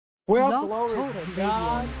Well, glory to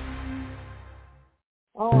God.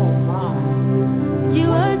 Oh, my. You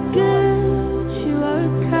are good, you are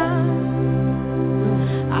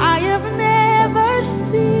kind. I have never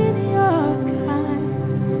seen your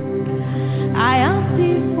kind. I am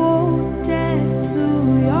devoted to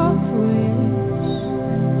your praise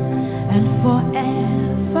and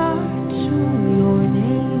forever to your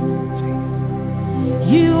name.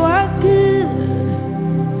 You are good,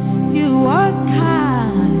 you are kind.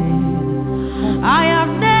 I have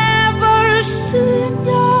never seen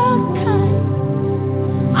your kind.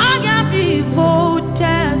 I am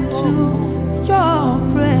devoted to your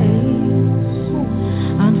praise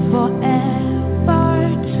and forever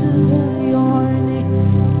to your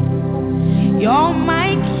name. You're my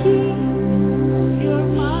king, you're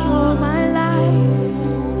my life.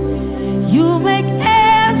 You make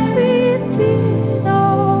everything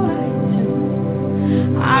alright.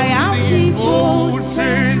 I am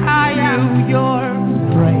devoted, I am your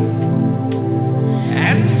praise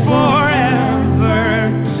and forever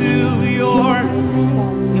to your.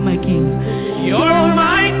 You're my king. You're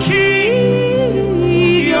my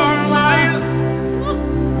king. You're my.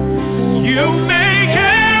 You make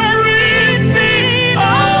everything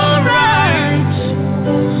alright.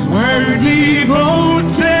 We're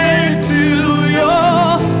devoted to your.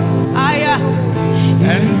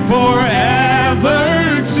 And forever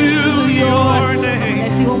to your name.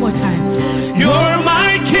 Let's see one more time. You're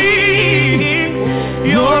my king.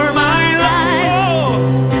 You're my life.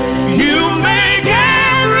 You make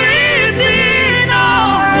everything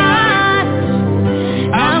alright.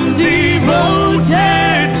 I'm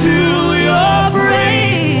devoted to your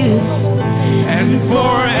praise and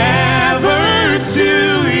forever to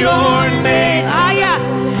your name.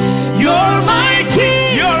 You're my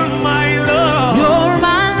king. You're my love. You're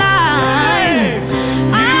my life.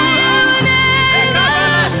 I have never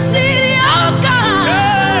seen your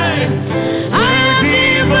kind. I'm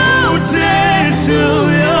devoted to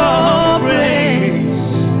your praise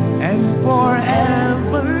and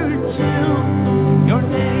forever to your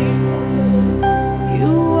name.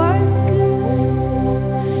 You are good.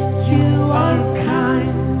 You are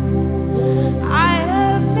kind. I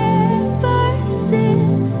have never seen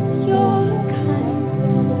your kind.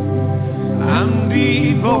 I'm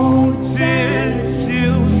devoted to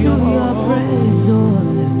your praise,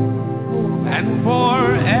 Lord, and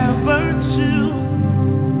forever to.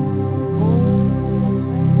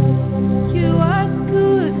 You are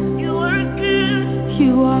good. You are good.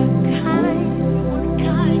 You are kind.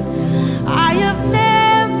 I have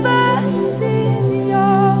never seen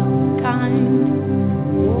your kind.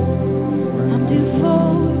 I'm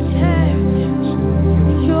devoted to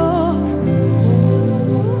your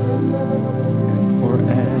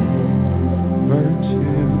Forever to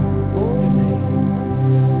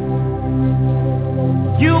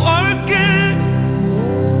You are good.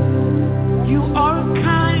 You are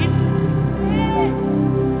kind.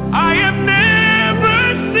 I have never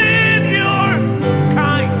seen your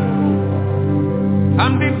kind.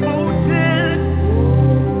 I'm devoted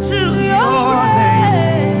to your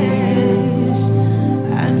praise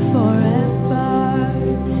and forever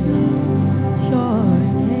to your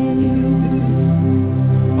name.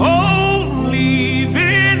 Oh,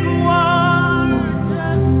 living water.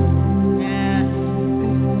 Yes.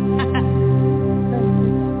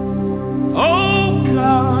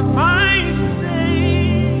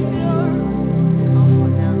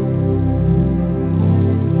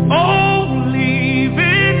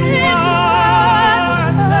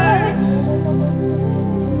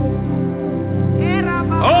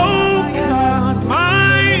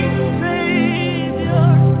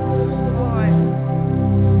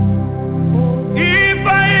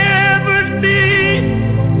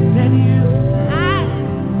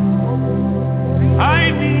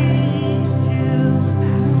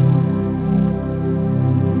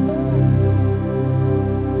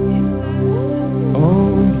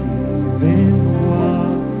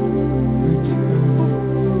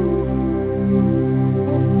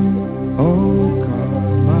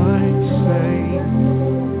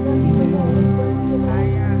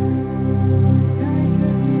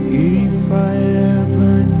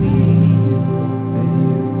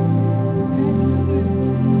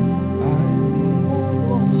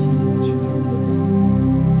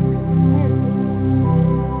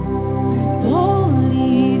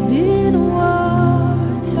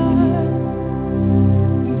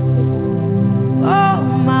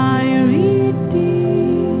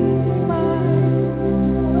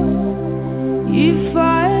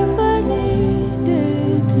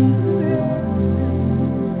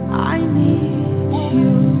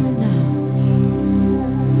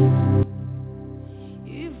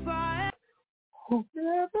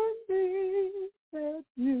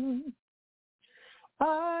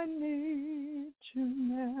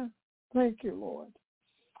 Thank you, Lord.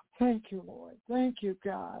 Thank you, Lord. Thank you,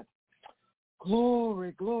 God.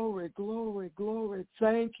 Glory, glory, glory, glory.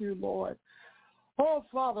 Thank you, Lord. Oh,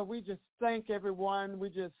 Father, we just thank everyone. We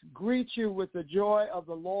just greet you with the joy of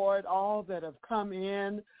the Lord, all that have come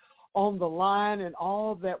in on the line and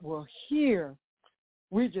all that will hear.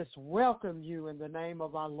 We just welcome you in the name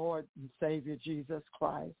of our Lord and Savior, Jesus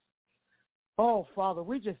Christ. Oh, Father,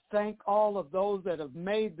 we just thank all of those that have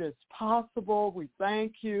made this possible. We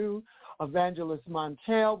thank you, Evangelist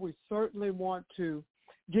Montel. We certainly want to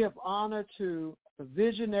give honor to the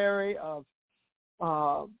visionary of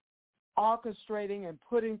orchestrating and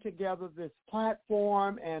putting together this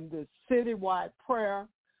platform and this citywide prayer,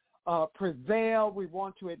 Prevail. We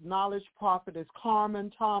want to acknowledge Prophetess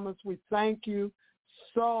Carmen Thomas. We thank you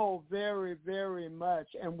so very, very much.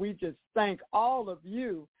 And we just thank all of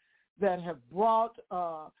you that have brought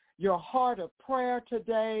your heart of prayer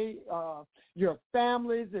today, your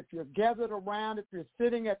families, if you're gathered around, if you're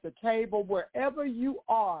sitting at the table, wherever you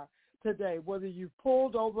are today, whether you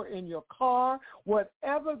pulled over in your car,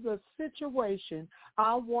 whatever the situation,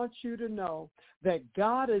 I want you to know that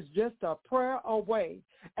God is just a prayer away.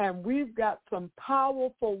 And we've got some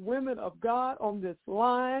powerful women of God on this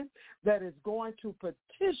line that is going to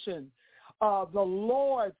petition the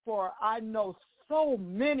Lord for, I know, so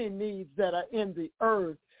many needs that are in the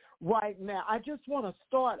earth right now. I just want to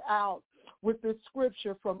start out with this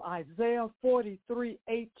scripture from Isaiah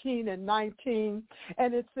 43:18 and 19,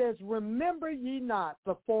 and it says, remember ye not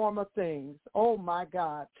the former things, oh my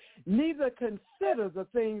God, neither consider the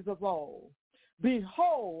things of old.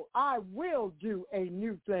 Behold, I will do a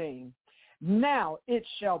new thing. Now it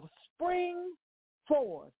shall spring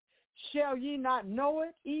forth. Shall ye not know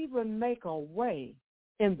it? Even make a way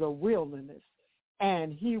in the wilderness,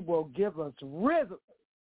 and he will give us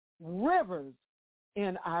rivers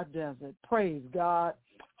in our desert. Praise God.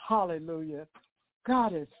 Hallelujah.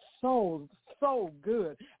 God is so, so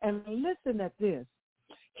good. And listen at this.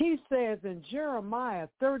 He says in Jeremiah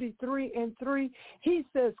 33:3, he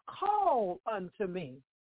says, call unto me,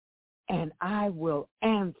 and I will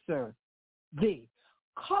answer thee.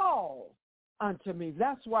 Call unto me.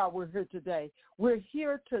 That's why we're here today. We're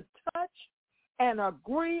here to touch and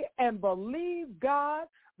agree and believe God,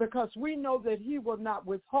 because we know that he will not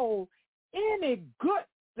withhold any good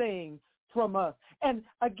thing from us. And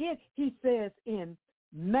again, he says in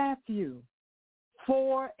Matthew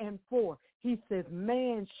 4:4, he says,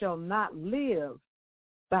 man shall not live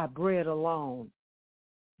by bread alone,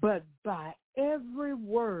 but by every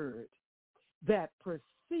word that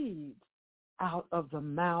proceeds out of the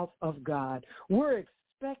mouth of God. We're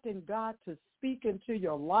expecting God to speak into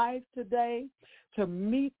your life today, to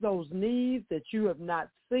meet those needs that you have not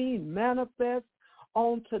seen manifest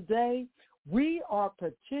on today. We are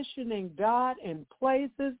petitioning God in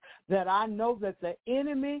places that I know that the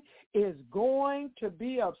enemy is going to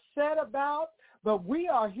be upset about, but we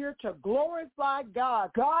are here to glorify God.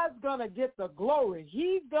 God's going to get the glory.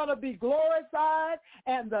 He's going to be glorified,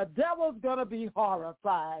 and the devil's going to be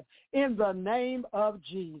horrified in the name of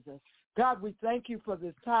Jesus. God, we thank you for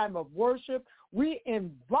this time of worship. We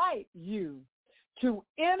invite you to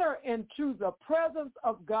enter into the presence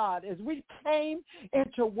of God. As we came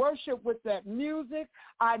into worship with that music,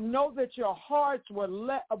 I know that your hearts were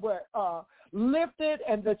lifted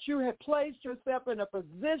and that you had placed yourself in a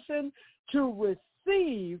position to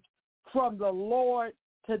receive from the Lord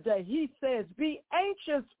today. He says, be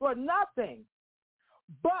anxious for nothing,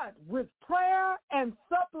 but with prayer and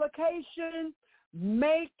supplication,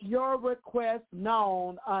 make your request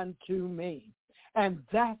known unto me. And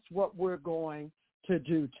that's what we're going to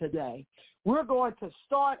do today. We're going to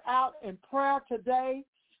start out in prayer today.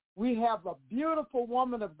 We have a beautiful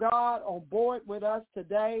woman of God on board with us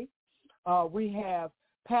today. We have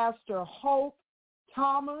Pastor Hope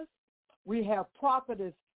Thomas. We have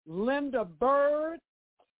Prophetess Linda Byrd.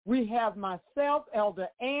 We have myself, Elder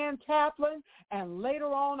Ann Taplin, and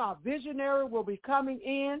later on our visionary will be coming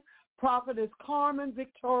in, Prophetess Carmen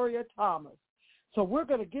Victorya Thomas. So we're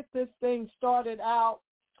going to get this thing started out,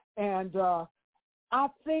 and I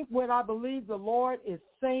think what I believe the Lord is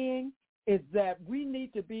saying is that we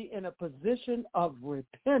need to be in a position of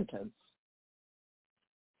repentance.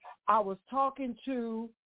 I was talking to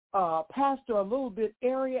Pastor a little bit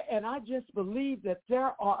earlier, and I just believe that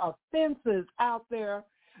there are offenses out there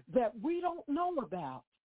that we don't know about.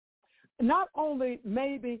 Not only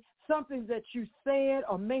maybe something that you said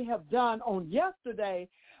or may have done on yesterday,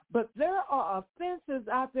 but there are offenses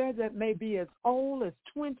out there that may be as old as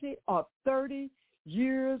 20 or 30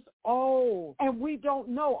 years old, and we don't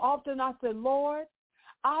know. Often I say, Lord,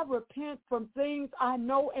 I repent from things I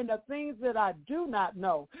know and the things that I do not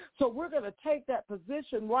know. So we're going to take that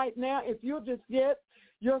position right now. If you'll just get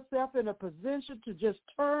yourself in a position to just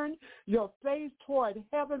turn your face toward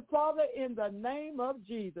heaven. Father, in the name of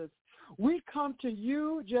Jesus, we come to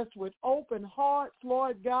you just with open hearts,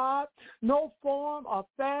 Lord God, no form or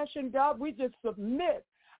fashion, God. We just submit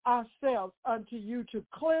ourselves unto you to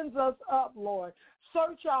cleanse us up, Lord.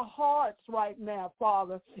 Search our hearts right now,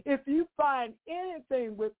 Father. If you find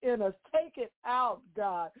anything within us, take it out,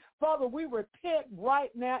 God. Father, we repent right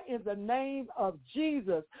now in the name of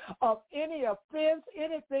Jesus of any offense,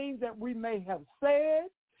 anything that we may have said,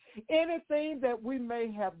 anything that we may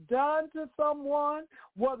have done to someone,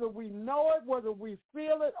 whether we know it, whether we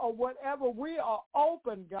feel it, or whatever. We are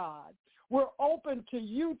open, God. We're open to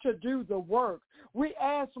you to do the work. We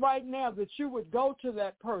ask right now that you would go to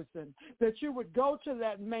that person, that you would go to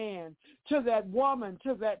that man, to that woman,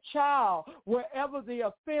 to that child, wherever the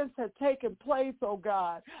offense had taken place, oh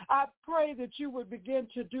God. I pray that you would begin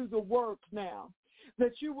to do the work now,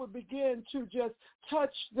 that you would begin to just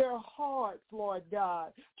touch their hearts, Lord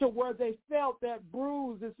God, to where they felt that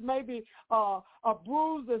bruise. It's maybe a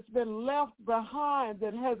bruise that's been left behind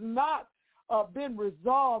that has not been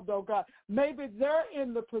resolved, oh God. Maybe they're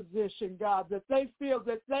in the position, God, that they feel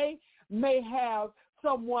that they may have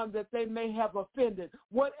someone that they may have offended.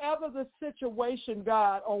 Whatever the situation,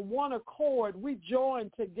 God, on one accord, we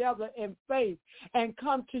join together in faith and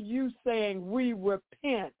come to you saying we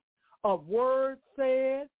repent of words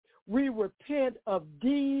said, we repent of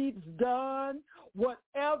deeds done.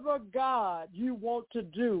 Whatever, God, you want to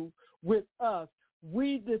do with us,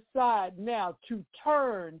 we decide now to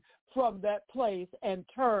turn from that place and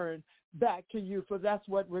turn back to you, for that's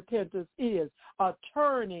what repentance is, a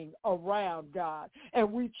turning around, God. And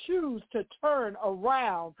we choose to turn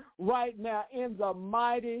around right now in the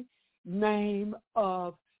mighty name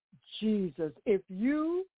of Jesus. If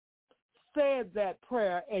you said that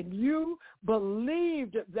prayer and you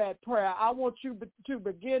believed that prayer, I want you to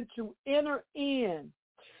begin to enter in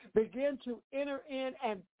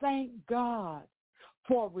and thank God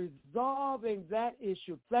for resolving that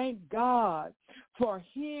issue. Thank God for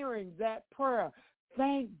hearing that prayer.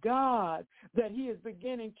 Thank God that he is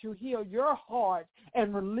beginning to heal your heart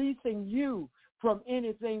and releasing you from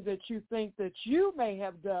anything that you think that you may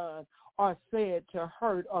have done or said to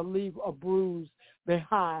hurt or leave a bruise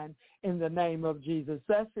behind in the name of Jesus.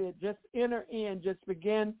 That's it. Just enter in. Just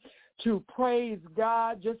begin to praise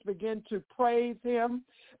God. Just begin to praise him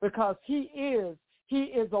because he is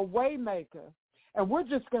a way maker. And we're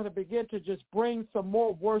just going to begin to just bring some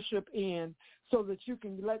more worship in so that you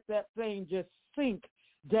can let that thing just sink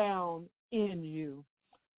down in you.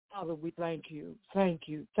 Father, we thank you. Thank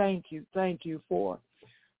you. Thank you. Thank you for.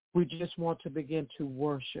 We just want to begin to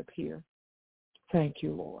worship here. Thank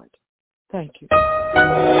you, Lord. Thank you. You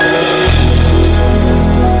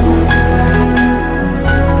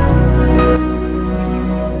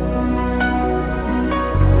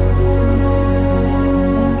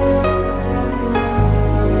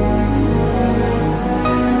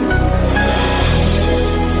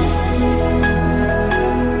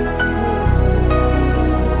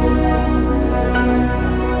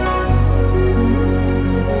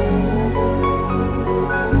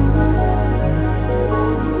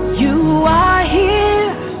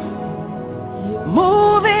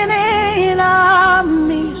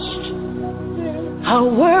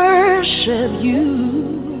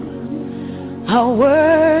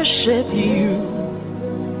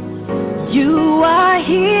are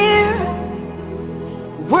here.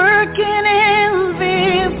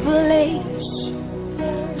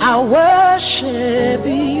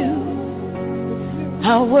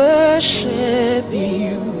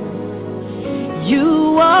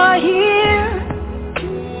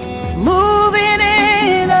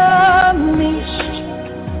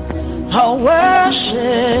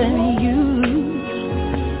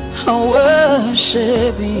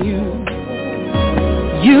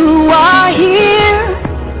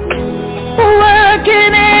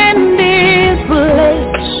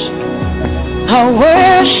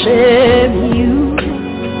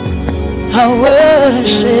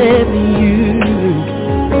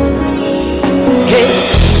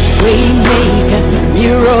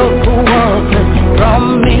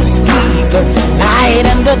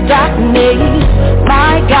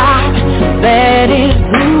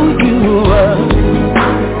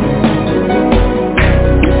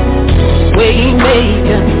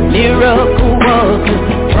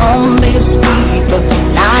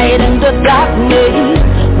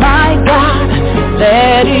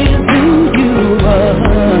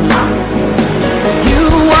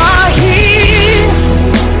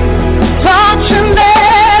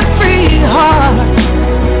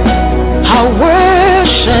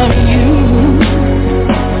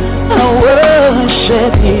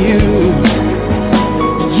 worship you.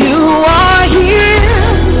 You are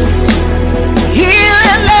here, here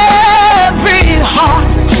in every heart.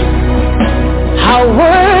 I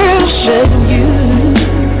worship you.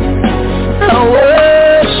 I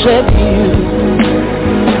worship you.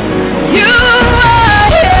 You are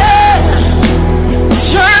here,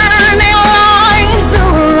 turning lives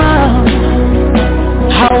around.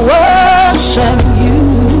 I worship you.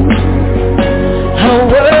 I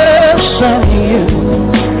worship you.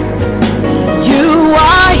 You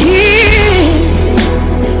are here,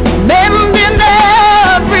 mending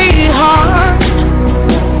every heart.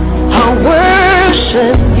 I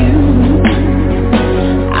worship you.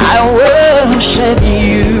 I worship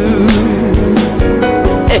you.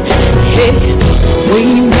 Hey, we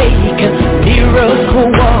make a miracle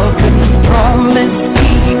walking, promise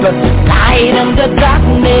keeper, light in the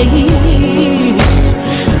darkness.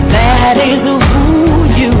 That is who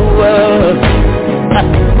you are.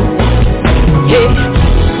 Yeah,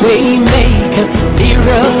 we make a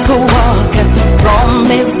miracle walking,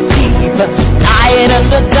 promise keeper, light in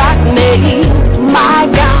the darkness. My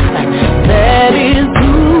God, that is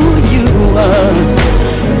who you are.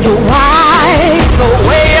 You wipe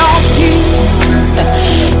away all tears.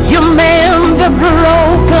 You mend the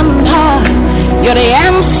broken heart. You're the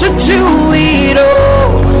answer to it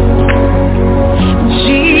all.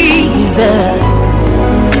 Jesus,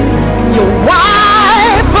 you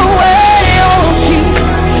wipe away all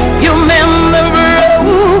tears. You mend the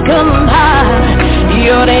broken heart.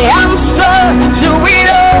 You're the answer to it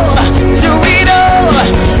all. To it all.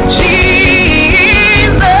 Jesus,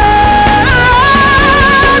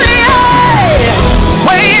 yeah.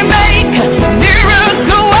 We make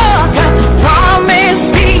miracle worker, promise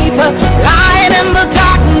keeper, light in the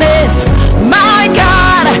darkness. My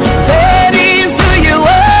God, that is who you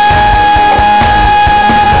are.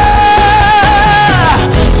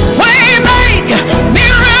 We make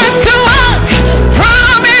miracle worker,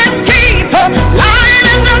 promise keeper, light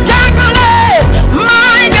in the darkness.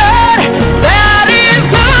 My God, that is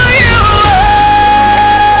who you are.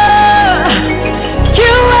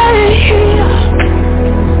 You are here,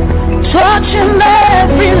 touching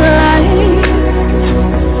every life.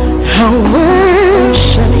 I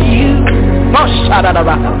worship you.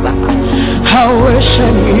 I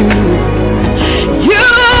worship you. You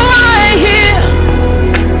are here,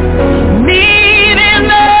 meeting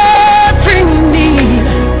every need.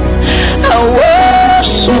 I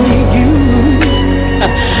worship you.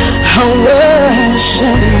 I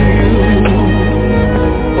worship you.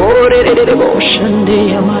 Oh, devotion,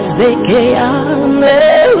 dear, my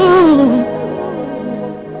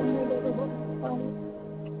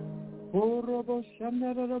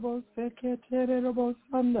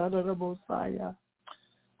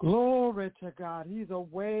Glory to God. He's a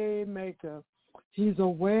way maker. He's a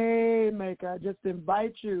way maker. I just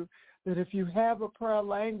invite you that if you have a prayer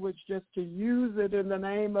language, just to use it in the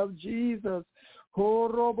name of Jesus.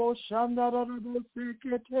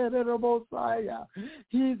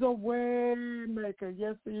 He's a way maker.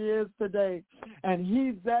 Yes, he is today. And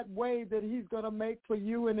he's that way that he's going to make for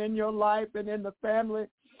you and in your life and in the family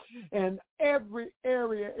and every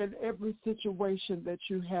area and every situation that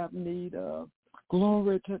you have need of.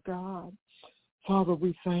 Glory to God. Father,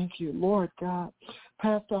 we thank you, Lord God.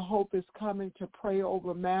 Pastor Hope is coming to pray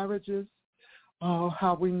over marriages,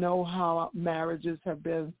 how we know how marriages have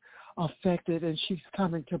been affected, and she's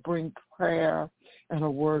coming to bring prayer and a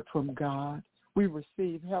word from God. We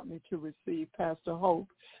receive, help me to receive Pastor Hope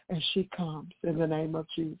as she comes in the name of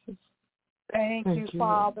Jesus. Thank you,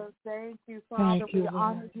 Father. Thank you, Father. We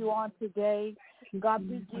honor you on today. God,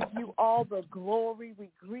 we give you all the glory. We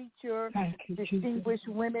greet your distinguished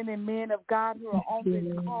women and men of God who are on this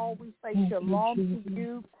call. We say shalom to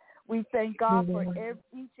you. We thank God for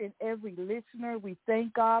each and every listener. We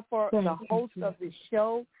thank God for the host of this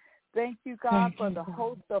show. Thank you, God, for the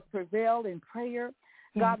host of Prevail in Prayer.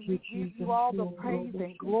 God, we give you all the praise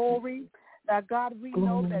and glory. Now, God, we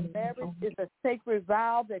know that marriage is a sacred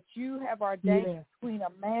vow that you have ordained between a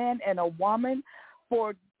man and a woman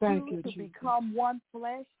for two to become one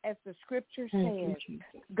flesh, as the scripture says.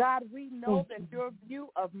 God, we know that your view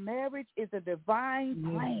of marriage is a divine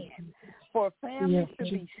plan for families to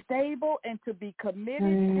be stable and to be committed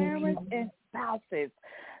parents and spouses.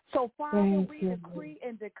 So, Father, we decree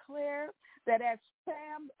and declare that as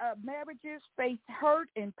marriages face hurt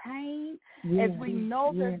and pain, as we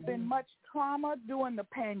know there's been much trauma during the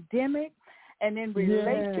pandemic and in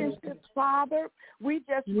relationships, Father, we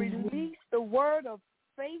just release the word of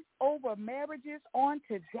faith over marriages on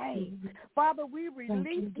today. Father, we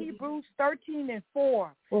release Hebrews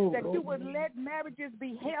 13:4, that you would let marriages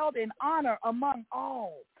be held in honor among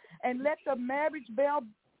all, and let the marriage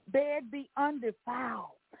bed be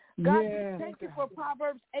undefiled. God, we thank you for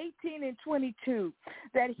Proverbs 18:22,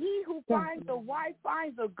 that he who finds a wife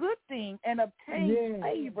finds a good thing and obtains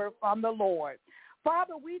favor from the Lord.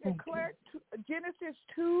 Father, we declare Genesis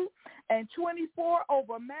 2:24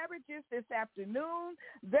 over marriages this afternoon.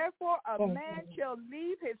 Therefore, a man shall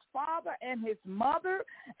leave his father and his mother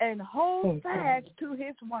and hold fast to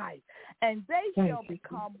his wife, and they shall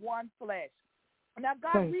become one flesh. Now,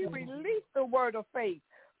 God, we release the word of faith.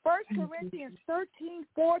 1 Corinthians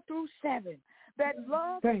 13:4-7, that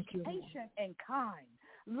love is patient and kind.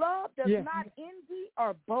 Love does not envy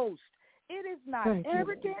or boast. It is not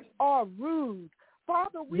arrogant or rude.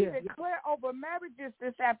 Father, we declare over marriages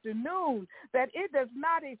this afternoon that it does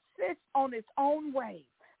not insist on its own way,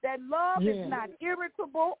 that love is not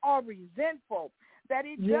irritable or resentful, that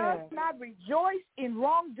it does not rejoice in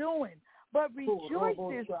wrongdoing, but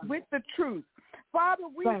rejoices with the truth. Father,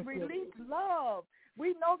 we release love.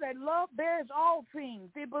 We know that love bears all things.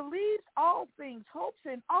 It believes all things, hopes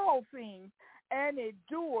in all things, and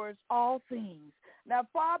endures all things. Now,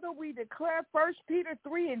 Father, we declare 1 Peter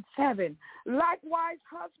 3:7. Likewise,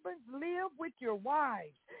 husbands, live with your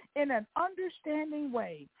wives in an understanding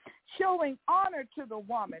way, showing honor to the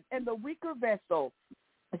woman and the weaker vessel,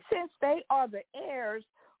 since they are the heirs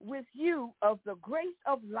with you of the grace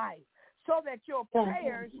of life, so that your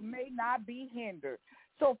prayers may not be hindered.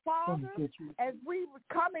 So, Father, as we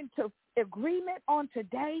come into agreement on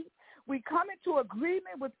today, we come into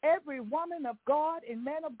agreement with every woman of God and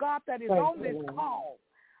man of God that is on this call.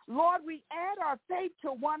 Lord, we add our faith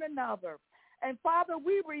to one another. And, Father,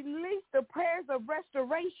 we release the prayers of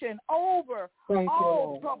restoration over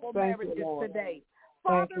all troubled marriages today.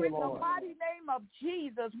 Father, in the mighty name of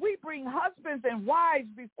Jesus, we bring husbands and wives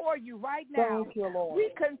before you right now. We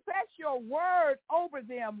confess your word over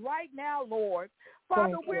them right now, Lord.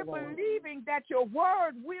 Father, we're believing that your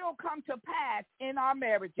word will come to pass in our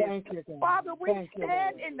marriages. Father, we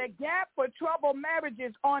stand in the gap for troubled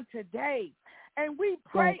marriages on today. And we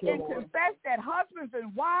pray and confess that husbands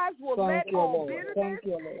and wives will let all bitterness,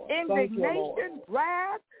 indignation,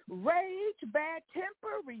 wrath, rage, bad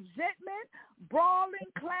temper, resentment, brawling,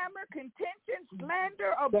 clamor, contention,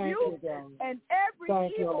 slander, abuse, and every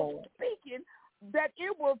evil speaking, that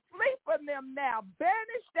it will flee from them now.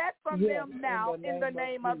 Banish that from them now in the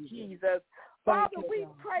name of Jesus. Father, we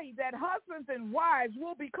pray that husbands and wives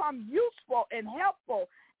will become useful and helpful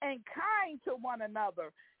and kind to one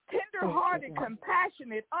another, tender-hearted,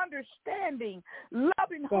 compassionate, understanding,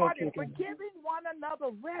 loving-hearted, forgiving one another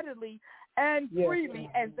readily and freely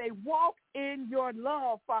as they walk in your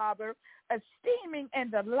love, Father, esteeming and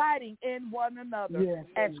delighting in one another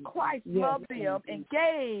as Christ loved them and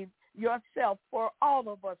gave yourself for all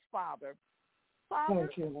of us, Father. Father,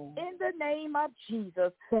 in the name of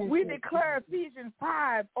Jesus, we declare Ephesians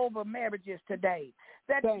 5 over marriages today,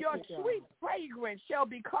 that your sweet fragrance shall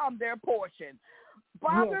become their portion.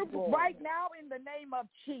 Father, right now in the name of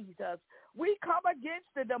Jesus, we come against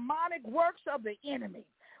the demonic works of the enemy.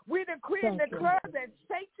 We decree and declare that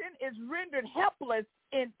Satan is rendered helpless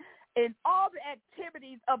in all the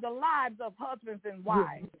activities of the lives of husbands and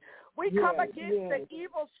wives. We come against the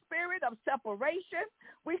evil spirit of separation.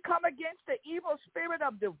 We come against the evil spirit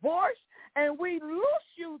of divorce. And we loose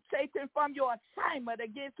you, Satan, from your assignment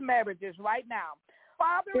against marriages right now.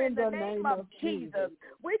 Father, in the name of Jesus,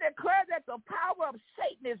 we declare that the power of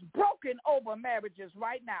Satan is broken over marriages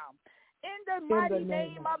right now. In the mighty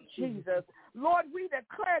name of Jesus, Lord, we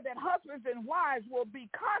declare that husbands and wives will be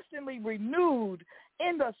constantly renewed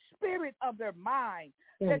in the spirit of their mind,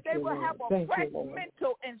 that they will have a fresh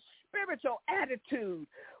mental and spiritual attitude.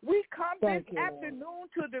 We come this afternoon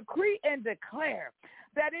to decree and declare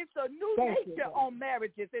that it's a new nature on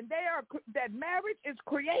marriages, and that marriage is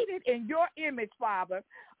created in your image, Father,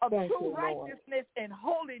 of true righteousness and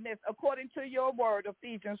holiness according to your word,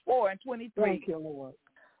 Ephesians 4:23. Thank you, Lord.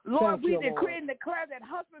 Lord, we decree and declare that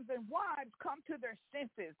husbands and wives come to their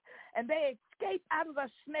senses and they escape out of the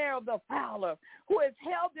snare of the fowler who has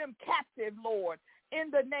held them captive, Lord, in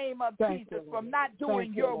the name of Jesus, from not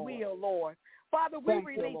doing your will, Lord. Father, we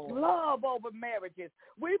release love over marriages.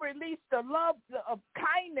 We release the love of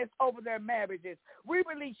kindness over their marriages. We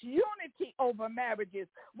release unity over marriages.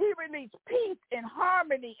 We release peace and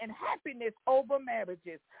harmony and happiness over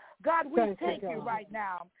marriages. God, we thank you right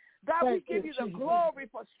now. God, we give you the glory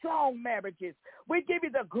for strong marriages. We give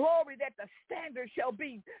you the glory that the standard shall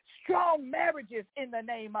be strong marriages in the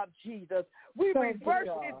name of Jesus. We reverse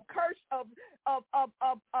this curse of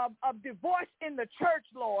divorce in the church,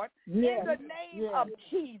 Lord, in the name of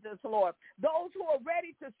Jesus, Lord. Those who are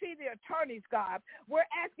ready to see the attorneys, God, we're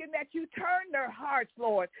asking that you turn their hearts,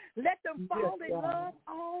 Lord. Let them fall in love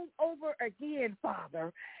all over again,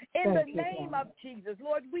 Father, in the name of Jesus.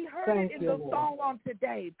 Lord, we heard it in the song on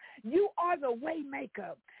today. You are the way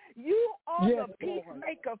maker. You are the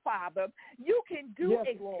peacemaker, Father. You can do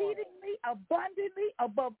exceedingly abundantly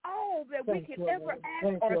above all that we can ever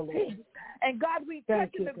ask or think. And God, we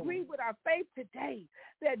touch and agree with our faith today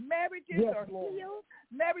that marriages are healed,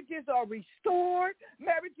 marriages are restored,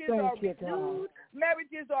 marriages are renewed,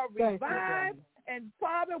 marriages are revived. And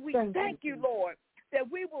Father, we thank you, Lord,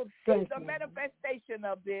 that we will see the manifestation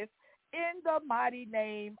of this in the mighty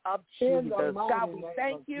name of Jesus. God, we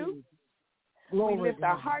thank you. We lift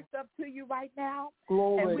our hearts up to you right now,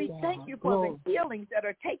 and we thank you for the healings that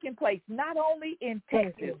are taking place, not only in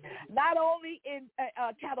Texas, not only in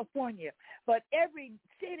California, but every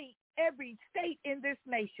city, every state in this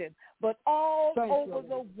nation, but all over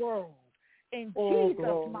the world. In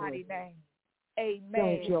Jesus' mighty name. Amen.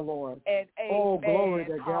 Thank you, Lord. And amen. Oh, glory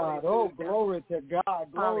to God. Hallelujah. Oh, glory to God.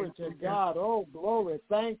 Glory to God. Oh, glory.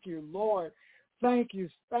 Thank you, Lord. Thank you,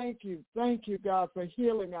 God, for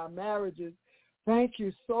healing our marriages. Thank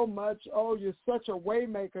you so much. Oh, you're such a way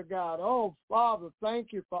maker, God. Oh, Father,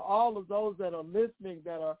 thank you for all of those that are listening,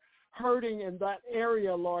 that are hurting in that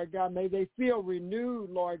area, Lord God. May they feel renewed,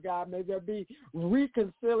 Lord God. May there be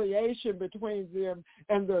reconciliation between them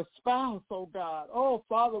and their spouse, oh God. Oh,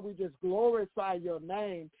 Father, we just glorify your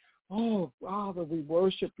name. Oh, Father, we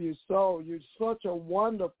worship you so. You're such a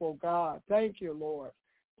wonderful God. Thank you, Lord.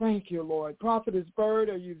 Thank you, Lord. Prophetess Byrd,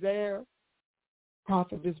 are you there?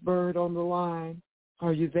 Prophetess Byrd on the line.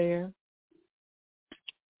 Are you there?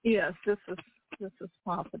 Yes, this is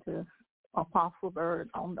Prophetess Apostle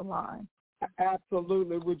Byrd on the line.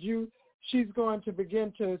 Absolutely. She's going to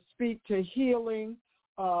begin to speak to healing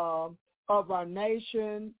of our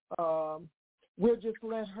nation. We'll just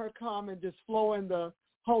let her come and just flow in the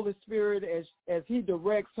Holy Spirit as he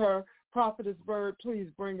directs her. Prophetess Byrd,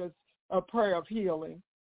 please bring us a prayer of healing.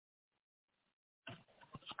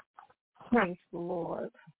 Praise the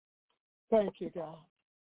Lord. Thank you, God.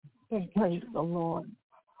 Praise the Lord.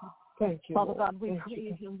 Thank you, Father Lord. God, we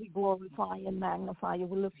praise you, we glorify and magnify you.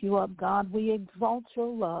 We lift you up, God. We exalt your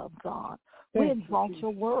love, God. We exalt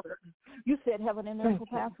your word. You said heaven and earth will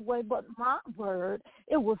pass away, but my word,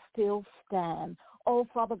 it will still stand. Oh,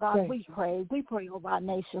 Father God, we pray. We pray over our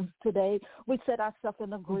nations today. We set ourselves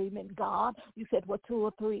in agreement, God. You said where 2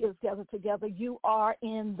 or 3 is gathered together, you are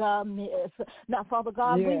in the midst. Now, Father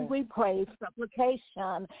God, we pray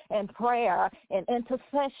supplication and prayer and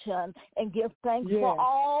intercession and give thanks for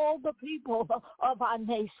all the people of our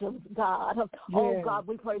nations, God. Oh, God,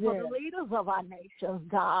 we pray for the leaders of our nations,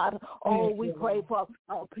 God. Oh, we pray for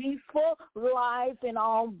a peaceful life in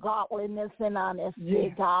all godliness and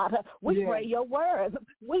honesty, God. We pray your word.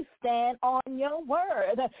 We stand on your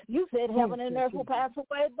word. You said heaven and earth will pass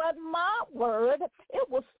away, but my word, it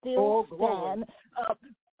will still stand.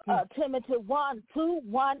 Timothy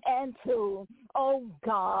 1:2. Oh,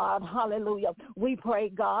 God, hallelujah. We pray,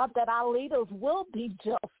 God, that our leaders will be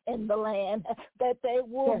just in the land, that they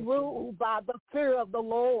will rule by the fear of the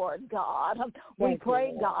Lord, God. We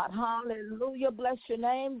pray, God, hallelujah. Bless your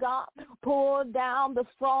name, God. Pull down the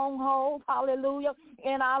strongholds, hallelujah,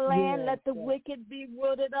 in our land. Let the wicked be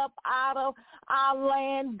rooted up out of our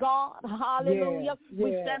land, God. Hallelujah.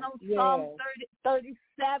 We stand on Psalm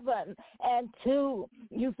 37:2.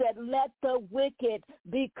 You said, let the wicked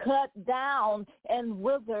be cut down and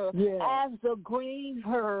wither as the green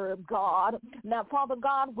herb, God. Now, Father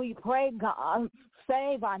God, we pray, God,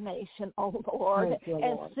 save our nation, oh Lord,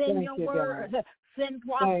 and send your word. God. Send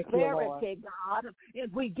prosperity, God.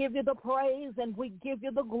 And we give you the praise and we give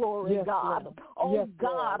you the glory, God. Lord. Oh,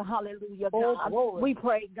 God, hallelujah, God. We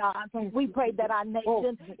pray, God. We pray that our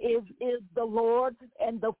nation is the Lord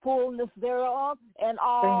and the fullness thereof and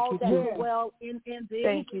all that dwell in thee.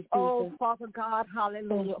 Thank you, Jesus. Oh, Father God,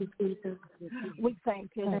 hallelujah. We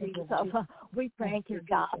thank you, Jesus. We thank you,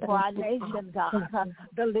 God, for our nation, God,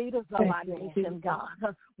 the leaders of our nation, God.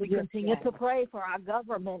 We continue to pray for our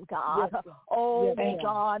government, God. Oh,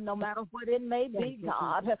 God, no matter what it may be,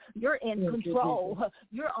 God, you're in control.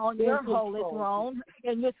 You're on your holy throne,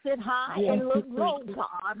 and you sit high and look low,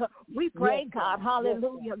 God. We pray, God,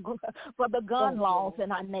 hallelujah, for the gun laws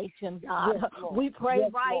in our nation, God. We pray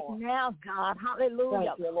right now, God,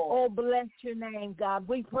 hallelujah. Oh, bless your name, God.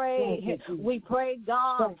 We pray,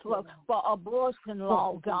 God, for abortion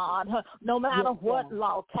law, God. No matter what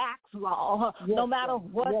law, tax law, no matter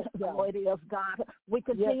what law it is, God, we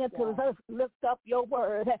continue to lift up up your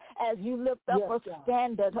word, as you lift up a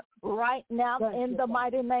standard right now in the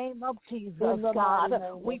mighty name of Jesus, God.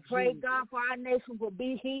 We pray, God, for our nation will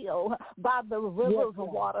be healed by the rivers of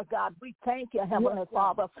water, God. We thank you, Heavenly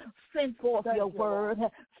Father. Send forth your word.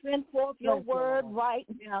 Send forth your word right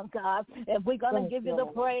now, God. And we're going to give you the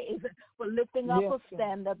praise for lifting up a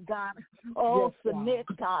standard, God. Oh, submit,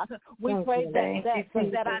 God. We pray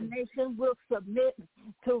that our nation will submit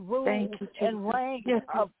to rule and reign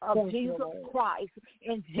of Jesus Christ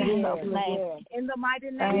in Jesus' name. In the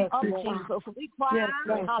mighty name of Jesus, we cry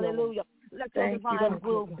out, hallelujah. Let your divine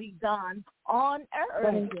will be done on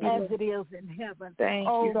earth as it is in heaven.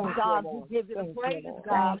 God, we give you the praise,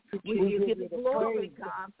 God. We give you the glory,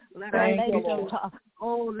 God. Let our nation,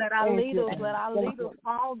 let our leaders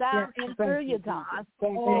fall down and fear you, God.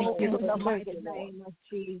 In the mighty name of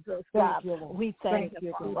Jesus, God. We thank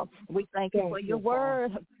you, Father. We thank you for your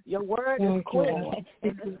word. Your word is quick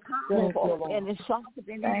and it's powerful and it's sharper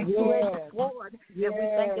than any two-edged sword. And we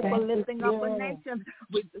thank you for lifting up a nation.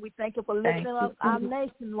 We thank you for lifting up our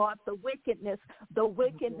nation, Lord. The wickedness.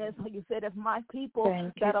 You said, if my people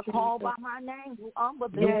that are called by my name will humble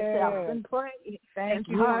themselves and pray and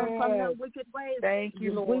turn from their wicked ways,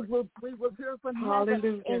 Lord. We will hear from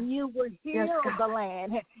heaven and you will heal the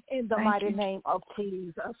land in the mighty name of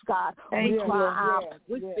Jesus, God. We cry out.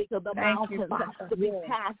 We speak of the mountains to be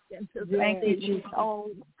passed into the sea. Oh,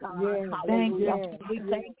 God. Hallelujah. We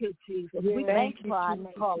thank you, Jesus. We thank you for our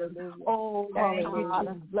nation. Oh,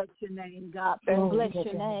 God. Bless your name, God. Bless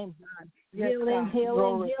your name, God. Healing.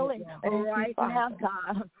 Right now,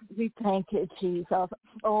 God. We thank you, Jesus.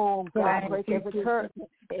 Oh, God. Break every curse,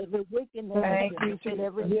 every wickedness. You said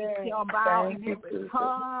every knee shall bow and every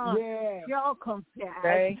tongue shall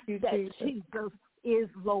confess that Jesus is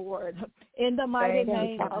Lord. In the mighty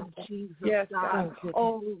name of Jesus, God.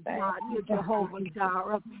 Oh, God, you're Jehovah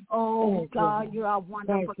Jireh. Oh, God, you are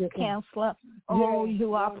wonderful counselor. Oh,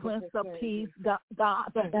 you are Prince of Peace, God.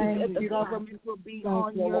 The government will be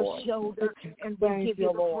on your shoulder, and we give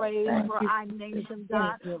you the praise for our nation,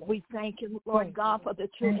 God. We thank you, Lord God, for the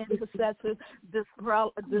true intercessors, this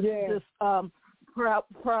prayer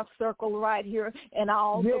circle right here, and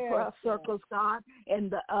all the prayer circles, God,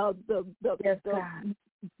 and the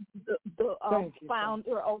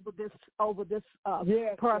founder over this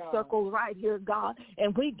prayer circle right here, God,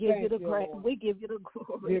 and we give you the praise, we give you the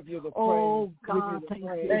glory. Oh, God,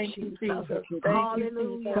 thank you, Jesus.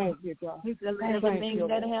 Hallelujah. Thank you, God. He said, let everything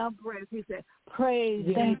that have breath, he said, praise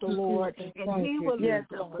the Lord, and he will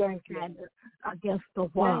lift up a standard against the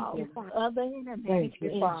wall of the enemy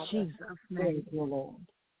in Jesus' name. Thank you, Lord.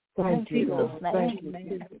 Thank you, Lord. Thank you,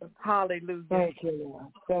 Jesus. Hallelujah. Thank you, Lord.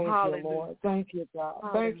 Thank you, Lord. Thank you, God.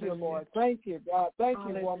 Thank you, Lord. Thank you, God. Thank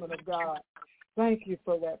you, woman of God. Thank you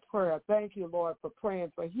for that prayer. Thank you, Lord, for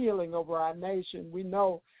praying for healing over our nation. We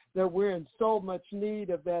know that we're in so much need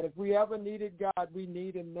of that. If we ever needed God, we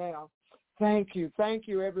need him now. Thank you. Thank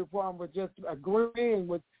you, everyone. We're just agreeing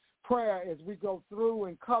with prayer as we go through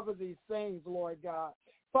and cover these things, Lord God.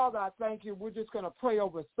 Father, I thank you. We're just going to pray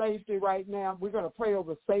over safety right now. We're going to pray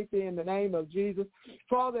over safety in the name of Jesus.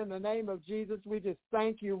 Father, in the name of Jesus, we just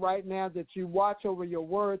thank you right now that you watch over your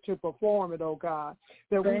word to perform it, oh God.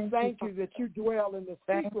 That we thank you that you dwell in the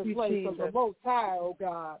secret place of the Most High, oh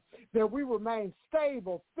God. That we remain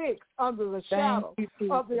stable, fixed under the shadow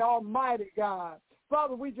of the Almighty God.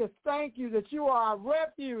 Father, we just thank you that you are our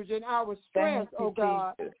refuge and our strength, oh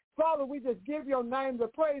God. Father, we just give your name the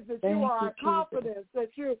praise that you are our confidence, that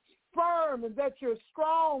you're firm and that you're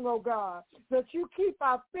strong, oh God, that you keep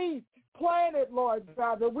our feet planted, Lord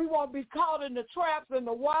God, that we won't be caught in the traps and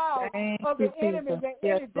the wiles of the enemy, that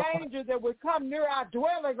any danger that would come near our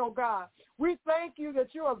dwelling, oh God. We thank you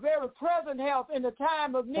that you are very present help in the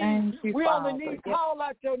time of need. We only need to call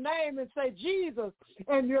out your name and say, Jesus,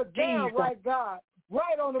 and you're there, right, God.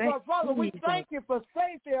 Right on the road. Father, we thank you for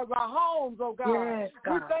safety of our homes, oh God. Yes,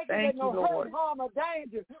 God. We thank you that no hurt, harm, or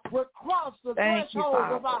danger will cross the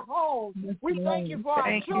thresholds of our homes. We thank you for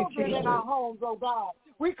our children in our homes, oh God.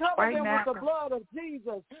 We cover them with the blood of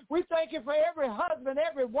Jesus. We thank you for every husband,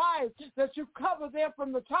 every wife, that you cover them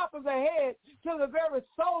from the top of their head to the very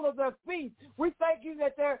sole of their feet. We thank you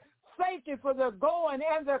that they're safety for their going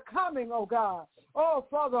and their coming, oh God. Oh,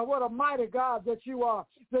 Father, what a mighty God that you are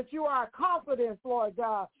our confidence, Lord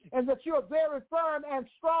God, and that you are very firm and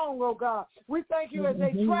strong, oh God. We thank you as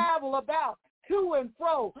they travel about to and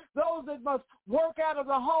fro, those that must work out of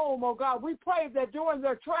the home, oh God. We pray that during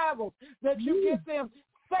their travels that you get them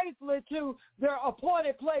safely to their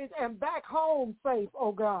appointed place and back home safe,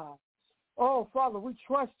 oh God. Oh, Father, we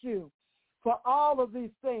trust you. for all of these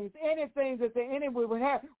things, anything that the enemy would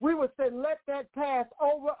have, we would say, let that pass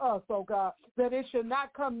over us, oh God, that it should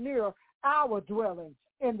not come near our dwelling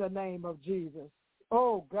in the name of Jesus.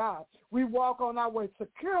 Oh God, we walk on our way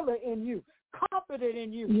securely in you, confident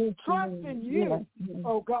in you, trust in you,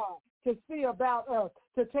 oh God, to see about us,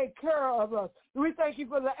 to take care of us. We thank you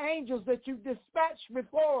for the angels that you dispatched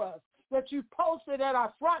before us, that you posted at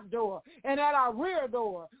our front door and at our rear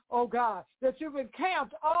door, oh God, that you've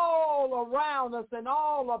encamped all around us and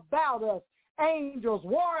all about us, angels,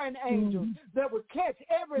 warring angels, that would catch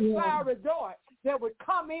every fiery dart that would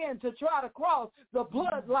come in to try to cross the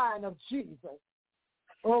bloodline of Jesus.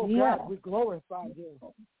 Oh God, we glorify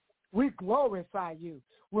you. We glorify you.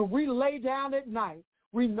 When we lay down at night,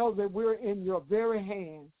 we know that we're in your very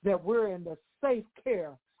hands, that we're in the safe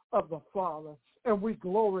care of the Father, and we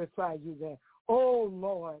glorify you there. Oh,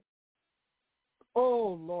 Lord,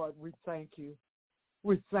 we thank you.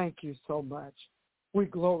 We thank you so much. We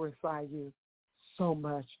glorify you so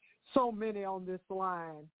much. So many on this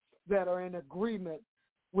line that are in agreement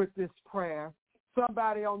with this prayer.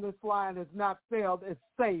 Somebody on this line has not felt as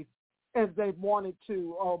safe as they wanted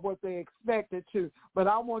to or what they expected to. But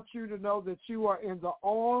I want you to know that you are in the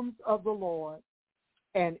arms of the Lord,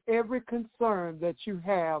 and every concern that you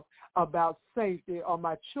have about safety, are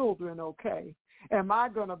my children okay? Am I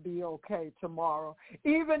going to be okay tomorrow?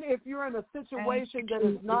 Even if you're in a situation that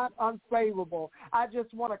is not unfavorable, I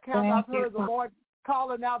just want to count. I've heard the Lord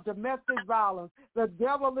calling out domestic violence. The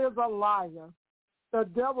devil is a liar. The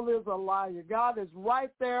devil is a liar. God is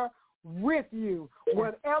right there with you.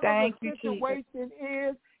 Whatever the situation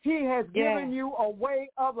is, he has given you a way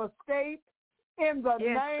of escape in the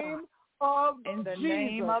name of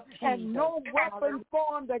Jesus. And no weapon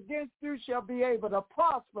formed against you shall be able to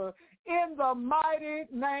prosper in the mighty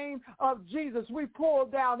name of Jesus. We pull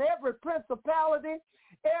down every principality,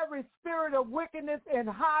 every spirit of wickedness in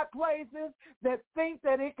high places that think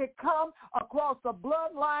that it could come across the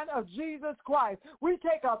bloodline of Jesus Christ. We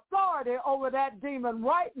take authority over that demon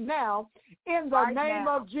right now in the name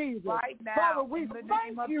of Jesus. Father, we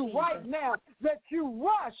thank you right now that you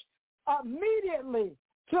rush immediately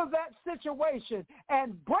to that situation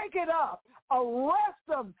and break it up, arrest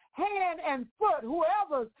them hand and foot,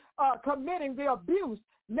 whoever's committing the abuse.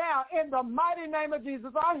 Now, in the mighty name of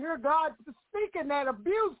Jesus, I hear God speaking that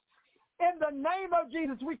abuse in the name of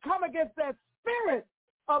Jesus. We come against that spirit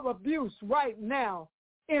of abuse right now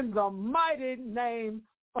in the mighty name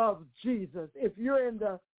of Jesus. If you're in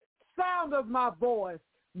the sound of my voice,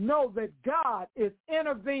 know that God is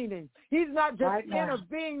intervening. He's not just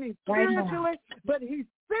intervening spiritually, but he's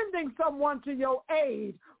sending someone to your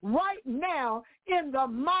aid right now in the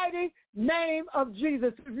mighty name of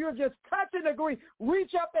Jesus. If you're just touch and agree,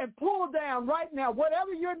 reach up and pull down right now.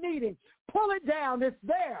 Whatever you're needing, pull it down. It's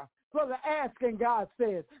there for the asking, God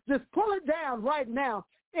says. Just pull it down right now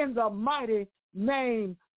in the mighty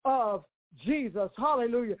name of Jesus.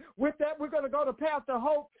 Hallelujah. With that, we're going to go to Pastor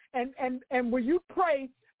Hope, and will you pray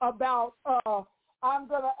about, I'm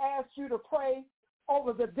going to ask you to pray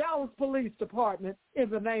over the Dallas Police Department in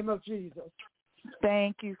the name of Jesus.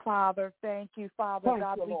 Thank you, Father. Thank you, Father. Thank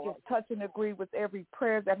God, you, we Lord. just touch and agree with every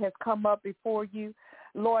prayer that has come up before you.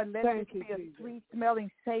 Lord, let this be a sweet-smelling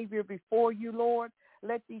Savior before you, Lord.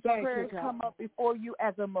 Let these prayers come up before you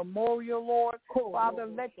as a memorial, Lord. Father,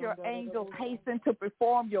 let your angels hasten to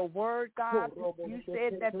perform your word, God. You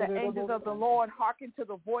said that the angels of the Lord hearken to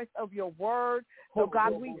the voice of your word. So,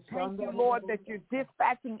 God, we thank you, Lord, that you're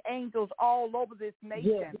dispatching angels all over this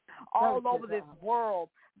nation, all over this world.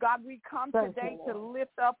 God, we come today to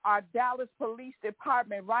lift up our Dallas Police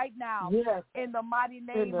Department right now in the mighty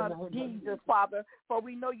name of Jesus, Father. For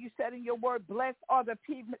we know you said in your word, blessed are the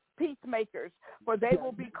peacemakers, for they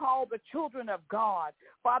will be called the children of God.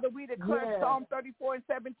 Father, we declare Psalm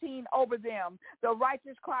 34:17 over them. The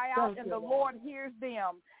righteous cry out, and the Lord hears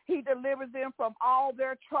them. He delivers them from all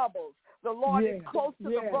their troubles. The Lord is close to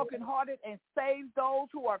the brokenhearted and saves those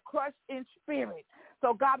who are crushed in spirit.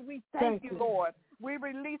 So, God, we thank you, Lord. We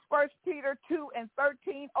release 1 Peter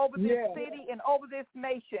 2:13 over this city and over this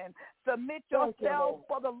nation. Submit yourselves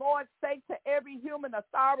for the Lord's sake to every human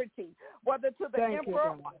authority, whether to the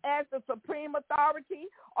emperor as the supreme authority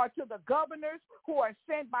or to the governors who are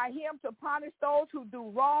sent by him to punish those who do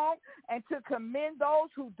wrong and to commend those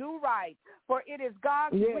who do right. For it is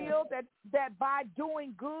God's will that by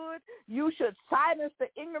doing good you should silence the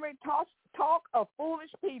ignorant talk of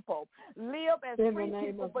foolish people. Live as free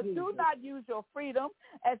people, but do not use your freedom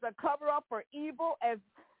as a cover-up for evil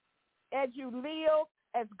as you live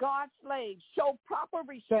as God's slaves. Show proper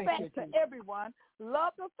respect to everyone.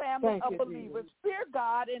 Love the family of believers. Fear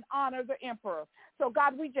God and honor the emperor. So,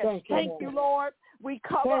 God, we just thank you, Lord. We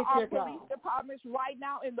cover our police departments right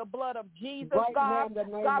now in the blood of Jesus, God.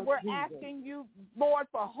 God, we're asking you, Lord,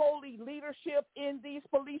 for holy leadership in these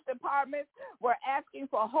police departments. We're asking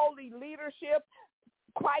for holy leadership,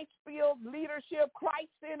 Christ-filled leadership,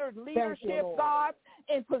 Christ-centered leadership, God,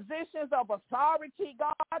 in positions of authority,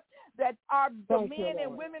 God, that the men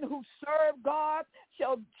and women who serve God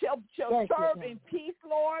shall serve in peace,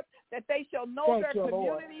 Lord, that they shall know their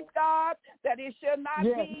communities, God, that it shall not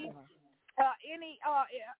be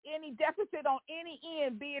any deficit on any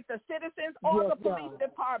end, be it the citizens or the police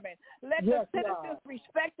department. Let the citizens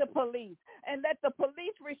respect the police, and let the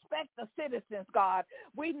police respect the citizens, God.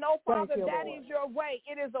 We know, Father, that is your way.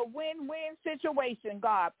 It is a win-win situation,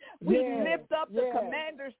 God. We lift up the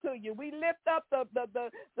commanders to you. We lift up the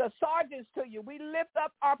sergeants to you. We lift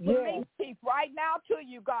up our police chief right now to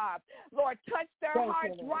you, God. Lord, touch their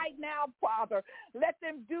hearts right now, Father. Let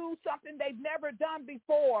them do something they've never done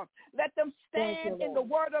before. Let them stand in the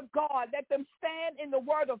word of God. Let them stand in the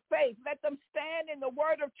word of faith. Let them stand in the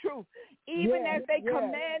word of truth. Even as they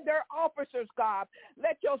command their officers, God,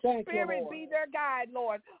 let your spirit be their guide,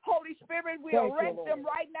 Lord. Holy Spirit, we arrest them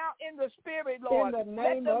right now in the spirit, Lord.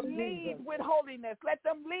 Let them lead with holiness. Let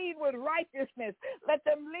them lead with righteousness. Let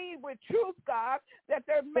them lead with truth, God, that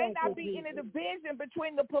there may not be any division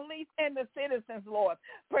between the police and the citizens, Lord.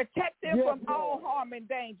 Protect them from all harm and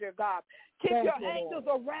danger, God. Keep your angels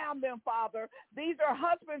around them, Father. These are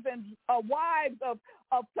husbands and wives of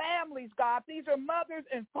families, God. These are mothers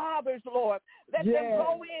and fathers, Lord. Let them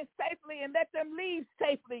go in safely and let them leave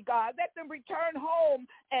safely, God. Let them return home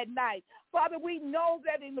at night. Father, we know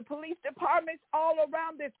that in the police departments all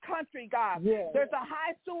around this country, God, there's a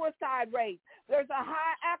high suicide rate. There's a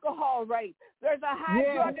high alcohol rate. There's a high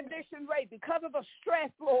drug addiction rate because of the stress,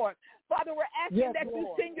 Lord. Father, we're asking that you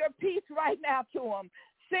send your peace right now to them.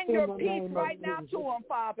 Send your peace right now to them,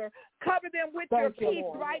 Father. Cover them with your peace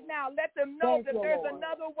right now. Let them know that there's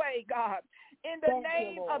another way, God. In the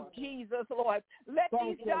name of Jesus, Lord. Let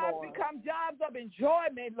these jobs become jobs of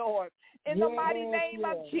enjoyment, Lord. In the mighty name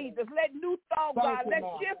of Jesus. Let new thought, God. Let's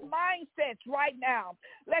shift mindsets right now.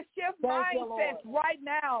 Let's shift mindsets right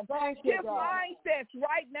now. Shift mindsets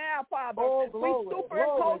right now, Father. We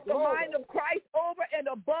superimpose the mind of Christ over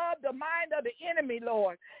and above the mind of the enemy,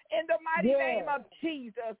 Lord. In the mighty name of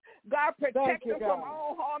Jesus. God, protect them from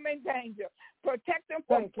all harm and danger. Protect them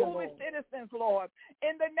from foolish citizens, Lord.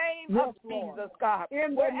 In the name of Jesus, God.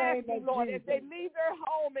 We're asking, Lord, as they leave their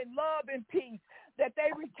home in love and peace, that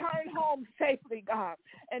they return home safely, God.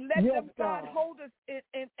 And let them, God, hold us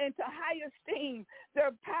into high esteem,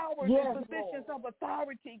 their powers and positions of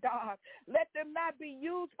authority, God. Let them not be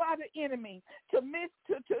used by the enemy to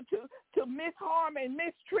misharm and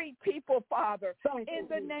mistreat people, Father. In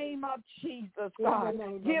the name of Jesus, God.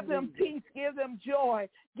 Give them peace, give them joy,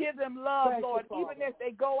 give them love, Lord, even as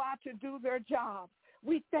they go out to do their job.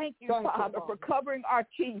 We thank you, Father, for covering our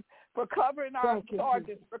chiefs, for covering our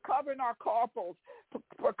sergeants, for covering our corporals,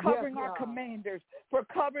 for covering our commanders, for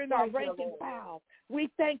covering our rank and file. We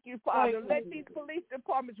thank you, Father. Let these police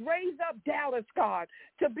departments raise up Dallas, God,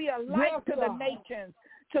 to be a light to the nations,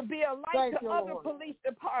 to be a light to other police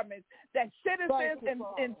departments, that citizens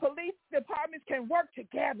and police departments can work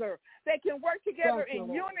together. They can work together in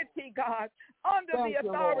unity, God, under the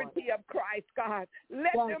authority of Christ, God.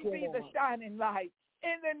 Let them be the shining light.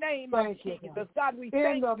 In the name of Jesus, God, we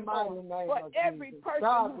thank you for every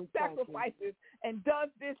person who sacrifices and does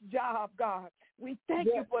this job, God. We thank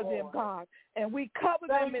you for them, God, and we cover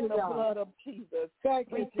them in the blood of Jesus.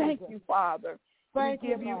 We thank you, Father. We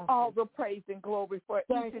give you all the praise and glory for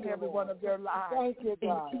each and every one of their lives.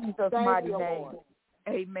 In Jesus' mighty name.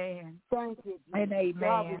 Amen. Thank you, Jesus. And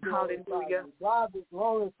amen. Hallelujah. God, we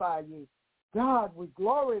glorify you. God, we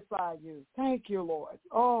glorify you. Thank you, Lord.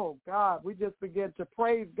 Oh, God, we just begin to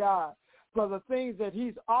praise God for the things that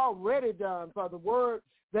he's already done, for the word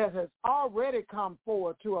that has already come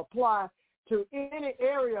forward to apply to any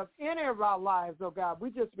area of any of our lives, oh God. We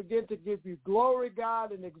just begin to give you glory,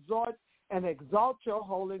 God, and exalt your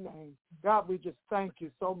holy name. God, we just thank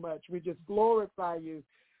you so much. We just glorify you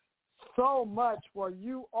so much, for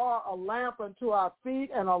you are a lamp unto our feet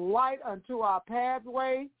and a light unto our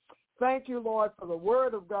pathway. Thank you, Lord, for the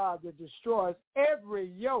word of God that destroys every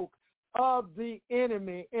yoke of the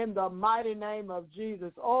enemy in the mighty name of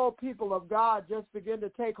Jesus. Oh, people of God, just begin to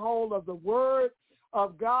take hold of the word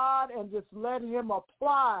of God and just let him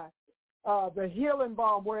apply the healing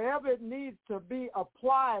balm, wherever it needs to be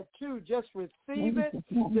applied to, just receive it.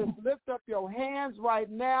 Just lift up your hands right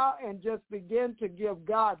now and just begin to give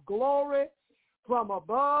God glory from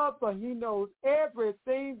above, for he knows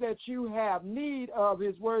everything that you have need of.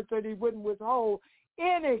 His word said he wouldn't withhold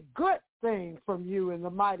any good thing from you in the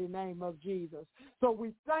mighty name of Jesus. So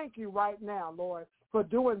we thank you right now, Lord, for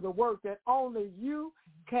doing the work that only you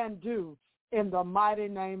can do in the mighty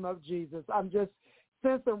name of Jesus. I'm just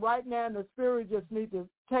sensing right now in the spirit, just need to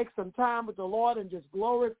take some time with the Lord and just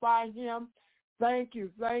glorify him. Thank you,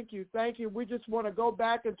 thank you, thank you. We just want to go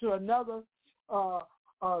back into another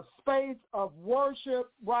space of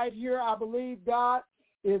worship right here. I believe God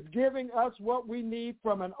is giving us what we need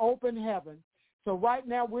from an open heaven. So right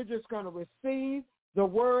now we're just going to receive the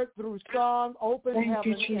word through song, open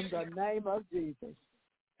heaven in the name of Jesus.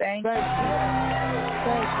 Thank you. Thank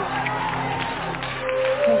you.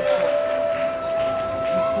 Thank you.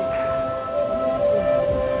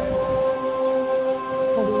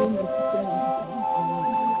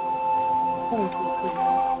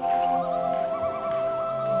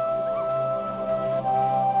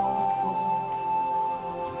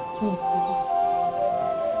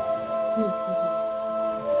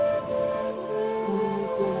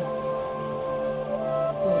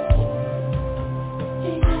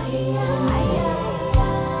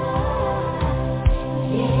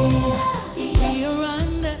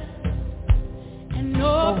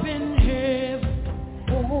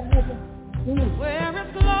 Where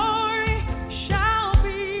his glory shall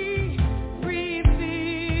be.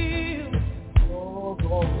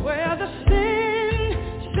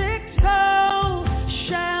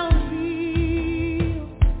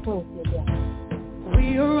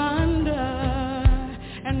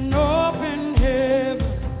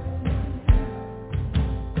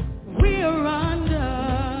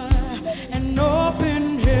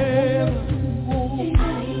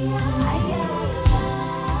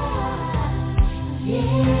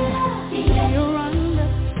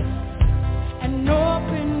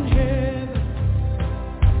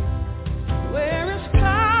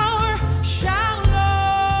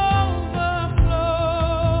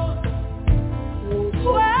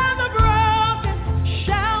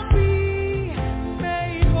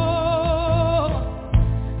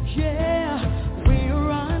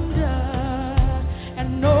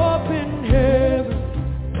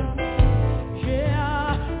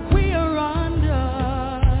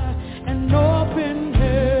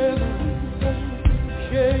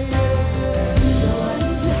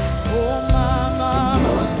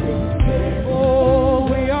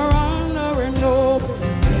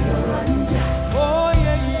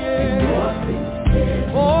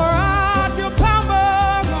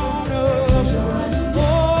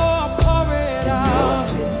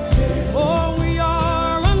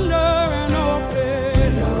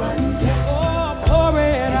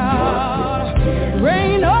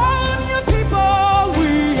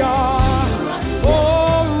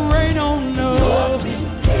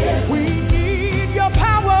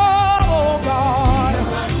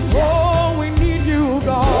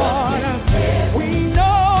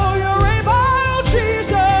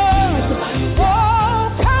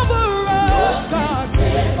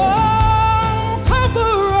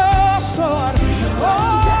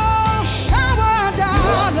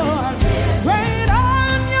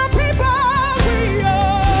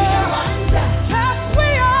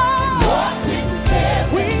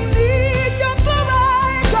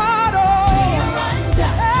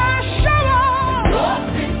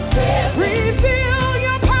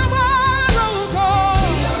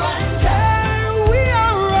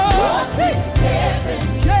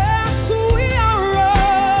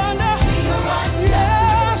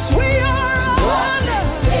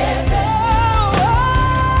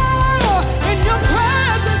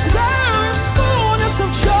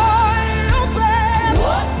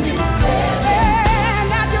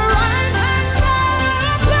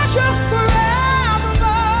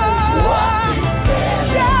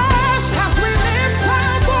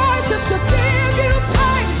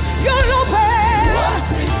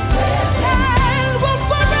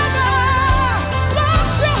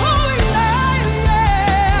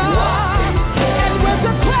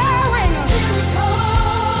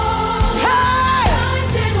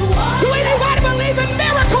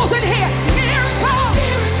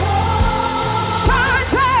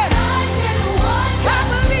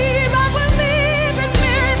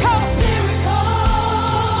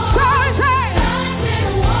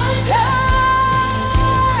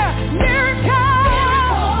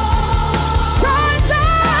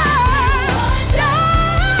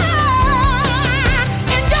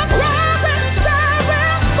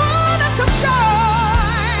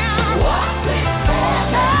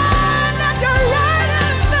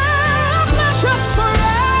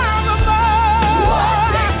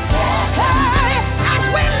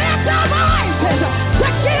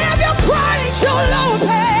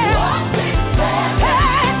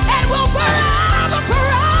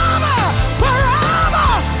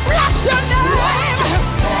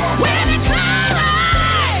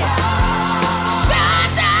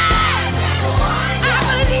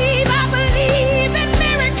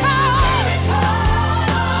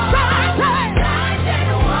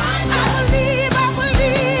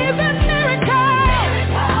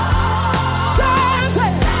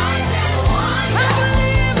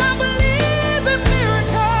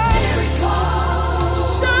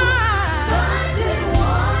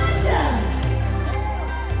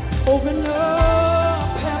 Open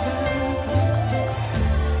up heaven.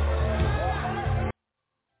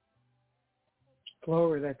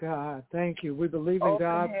 Glory to God. Thank you. We believe in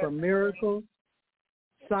God for miracles,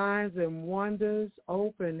 signs, and wonders.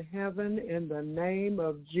 Open heaven in the name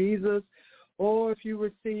of Jesus. Or if you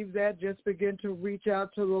receive that, just begin to reach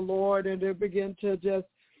out to the Lord and then begin to just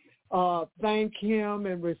thank him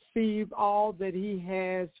and receive all that he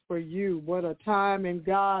has for you. What a time in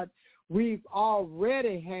God we've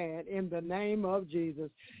already had in the name of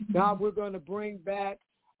Jesus. God, we're going to bring back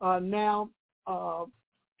now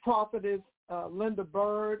Prophetess Linda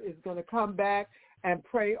Byrd is going to come back and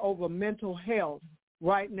pray over mental health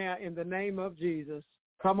right now in the name of Jesus.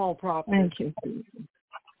 Come on, Prophetess. Thank you, Jesus.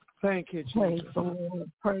 Thank you, Jesus. Praise the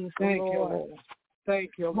Lord. Praise the Thank Lord. you, Lord.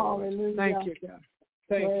 Thank you, Lord. Hallelujah. Thank you, God.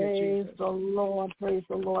 Thank you, Jesus. Praise the Lord. Praise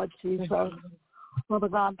the Lord, Jesus. Father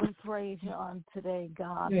God, we praise you on today,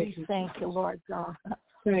 God. We thank you, Lord God.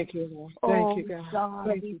 Thank you, Lord. Thank you, God. God,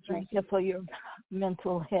 we thank you for your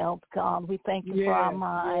mental health, God. We thank you for our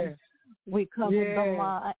mind. Yes. We cover the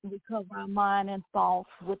mind. We cover our mind and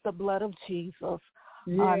thoughts with the blood of Jesus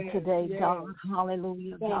on today, God.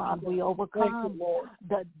 Hallelujah, God. We overcome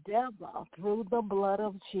the devil through the blood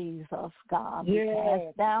of Jesus, God. We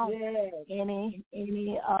cast down any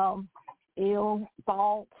ill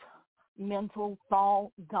thoughts, mental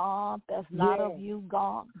thought, God, that's not of you,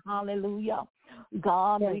 God. Hallelujah.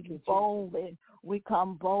 God, we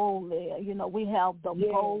come boldly. You know, we have the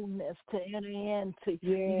boldness to enter into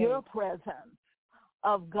your presence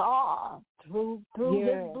of God through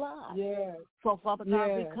his blood. So, Father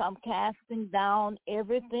God, we come casting down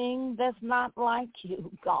everything that's not like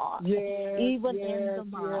you, God, even in the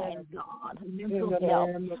mind, God, mental health.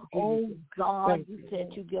 Oh, God, you said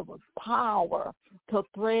you give us power to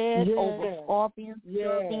tread over scorpions,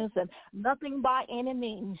 serpents, and nothing by any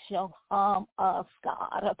means shall harm us,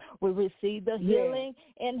 God. We receive the healing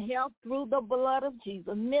and health through the blood of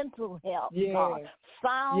Jesus, mental health, God,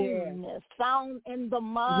 soundness, sound in the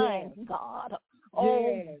mind, God.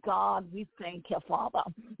 Oh, God, we thank you, Father.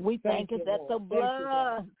 We thank you that the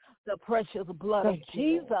blood, the precious blood of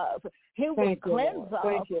Jesus, he will cleanse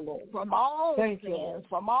us from all sins,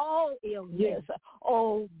 from all illness.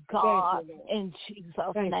 Oh, God, in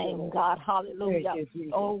Jesus' name, God, hallelujah.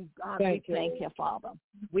 Oh, God, we thank you, Father.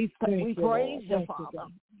 We praise you, Father.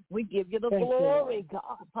 We give you the glory,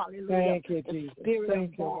 God, hallelujah. The spirit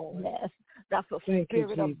of darkness, that's a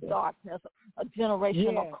spirit of darkness, a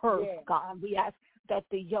generational curse, God. We ask that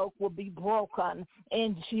the yoke will be broken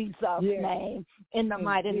in Jesus' name, in the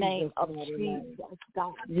mighty name of Jesus,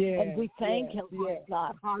 God. And we thank you, Lord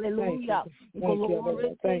God. Hallelujah.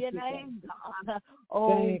 Glory to your name, God.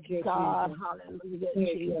 Oh, God. Hallelujah,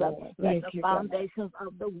 Jesus. Let the foundations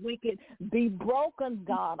of the wicked be broken,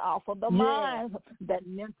 God, off of the minds, that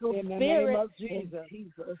mental spirit. In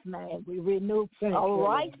Jesus' name, we renew a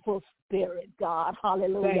rightful spirit, God.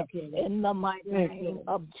 Hallelujah. In the mighty name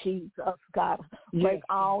of Jesus, God. Break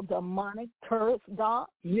all demonic curse, God.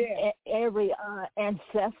 Every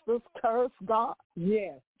ancestor's curse, God.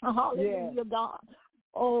 Hallelujah, God.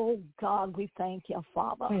 Oh, God, we thank you,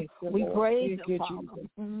 Father. We praise you, Father.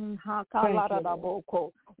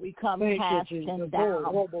 We come casting down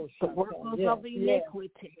the workers of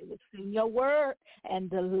iniquity within your word and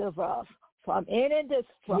deliver us from any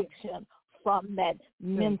destruction, from that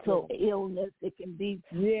mental illness. It can be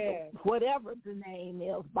whatever the name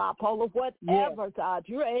is, bipolar, whatever, God.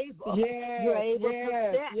 You're able. You're able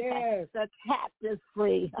to set the captives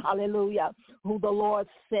free. Hallelujah. Who the Lord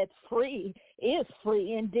set free is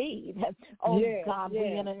free indeed. Oh, God,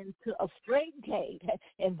 we enter into a straight gate,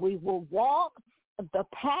 and we will walk the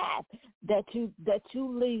path that you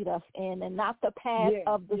lead us in, and not the path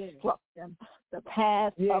of destruction, the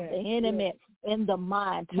path of the enemy in the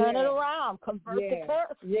mind. Turn it around, convert the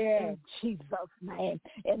curse in Jesus' name,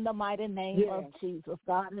 in the mighty name of Jesus.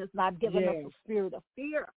 God has not given us a spirit of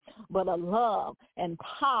fear, but a love and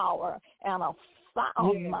power and a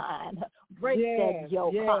sound mind. Break that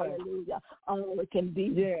yoke. Hallelujah. Oh, it can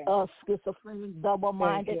be schizophrenic,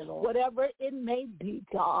 double-minded, whatever it may be,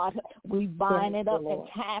 God. We bind it up and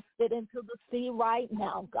cast it into the sea right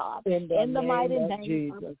now, God. In the mighty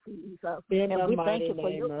name of Jesus. And we thank you for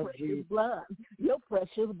your precious blood. Your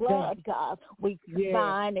precious blood, God. We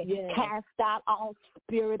bind and cast out all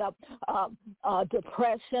spirit of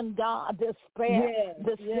depression, God, despair,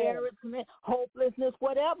 discouragement, hopelessness,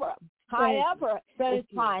 whatever. However, it's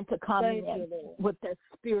trying to come in with the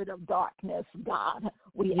spirit of darkness, God.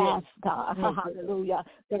 We ask, God, hallelujah,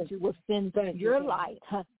 that you will send your light,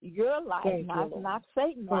 not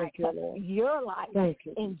Satan's light, your light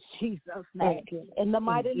in Jesus' name. In the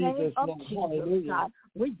mighty name of Jesus, God,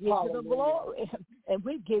 we give you the glory and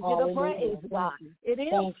we give you the praise, God. It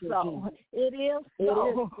is so. It is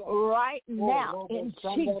so right now in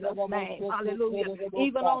Jesus' name. Hallelujah.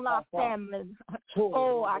 Even on our families,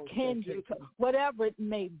 our kindred, whatever it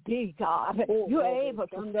may be, God, you're able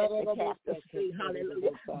to set the captive free. Hallelujah.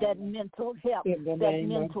 That mental health, that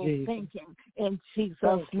mental thinking in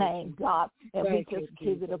Jesus' name, God. And we just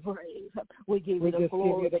give you the praise. We give you the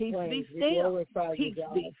glory. Peace be still. Peace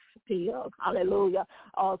be still. Hallelujah.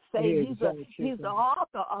 Say he's the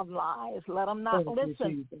author of lies. Let him not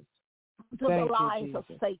listen to the lies of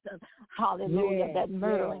Satan. Hallelujah. That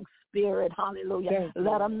murdering spirit. Hallelujah.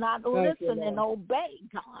 Let them not listen and obey,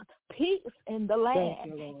 God. Peace in the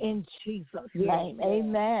land in Jesus' name.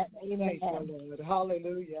 Amen. Amen. Lord.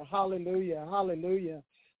 Hallelujah. Hallelujah. Hallelujah.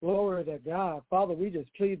 Glory to God. Father, we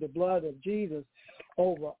just plead the blood of Jesus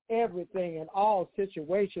over everything in all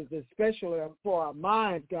situations, especially for our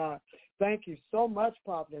minds, God. Thank you so much,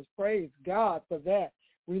 Prophetess. Praise God for that.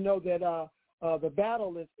 We know that the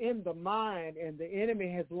battle is in the mind, and the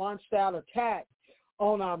enemy has launched out attacks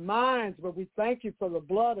on our minds, but we thank you for the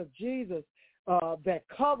blood of Jesus that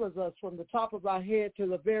covers us from the top of our head to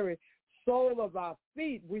the very sole of our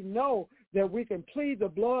feet. We know that we can plead the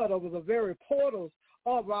blood over the very portals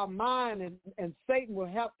of our mind, and Satan will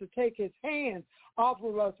have to take his hands off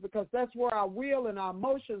of us, because that's where our will and our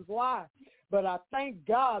emotions lie. But I thank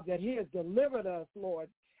God that he has delivered us, Lord,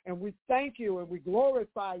 and we thank you and we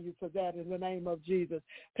glorify you for that in the name of Jesus.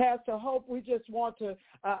 Pastor Hope, we just want to,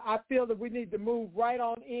 I feel that we need to move right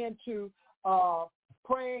on into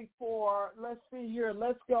praying for, let's see here,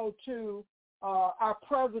 let's go to our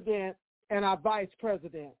president and our vice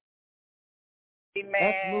president.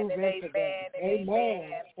 Amen and amen and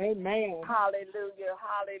amen. Amen. Hallelujah.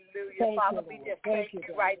 Hallelujah. Father, we just thank you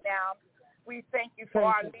right now. We thank you for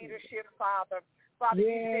our leadership, Father. Father,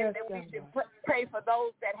 you said that we should pray for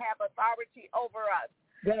those that have authority over us.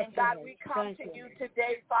 And God, we come to you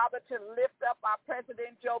today, Father, to lift up our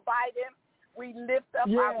President Joe Biden. We lift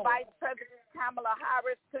up our Vice President Kamala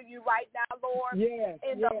Harris to you right now, Lord,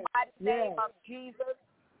 in the mighty name of Jesus.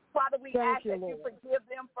 Father, we ask that you forgive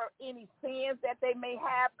them for any sins that they may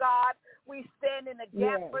have, God. We stand in the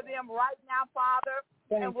gap for them right now, Father,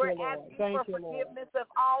 and we're asking for forgiveness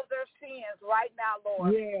of all their sins right now,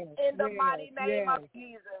 Lord, in the mighty name of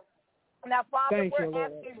Jesus. Now, Father, we're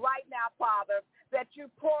asking right now, Father, that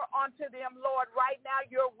you pour onto them, Lord, right now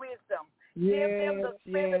your wisdom. Give them the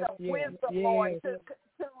spirit of wisdom, Lord, to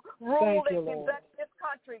rule and conduct this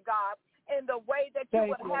country, God, in the way that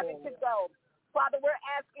you would have it to go. Father, we're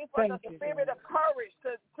asking for the spirit of courage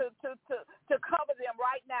to cover them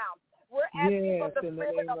right now. We're asking for the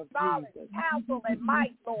spirit of knowledge, counsel, and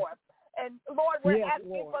might, Lord. And, Lord, we're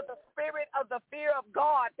asking for the spirit of the fear of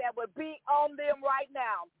God that would be on them right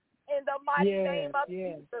now. In the mighty name of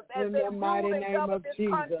Jesus, as they rule and govern this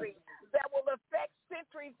country, that will affect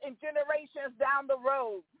centuries and generations down the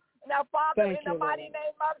road. Now, Father, in the mighty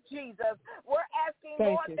name of Jesus, we're asking,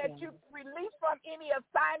 Lord, that you release from any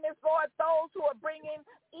assignments, Lord, those who are bringing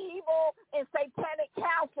evil and satanic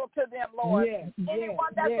counsel to them, Lord.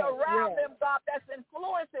 Anyone that's around them, God, that's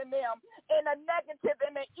influencing them in a negative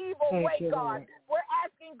and an evil way, God. We're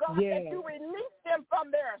asking, God, that you release them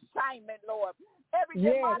from their assignment, Lord. Every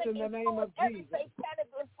demonic influence, every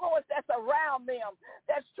satanic influence that's around them,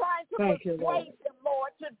 that's trying to persuade them,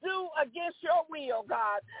 Lord, to do against your will,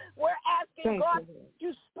 God. We're asking, God,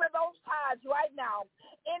 you split those ties right now.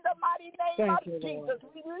 In the mighty name of Jesus,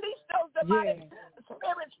 release those demonic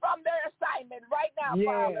spirits from their assignment right now,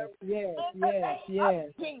 Father. In the name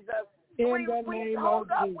of Jesus. We lift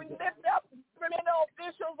up criminal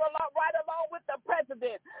officials right along with the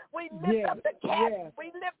president. We lift up the cabinet.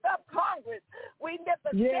 We lift up Congress. We lift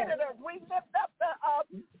the senators. We lift up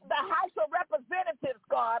the House of Representatives,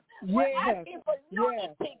 God. We're asking for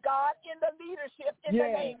unity, God, in the leadership in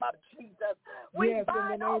the name of Jesus. We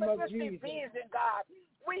bind all of this division, God.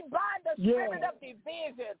 We bind the spirit of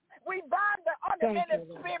division. We bind the unamended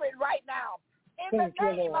spirit right now. In the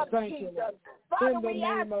name of Jesus. Father, we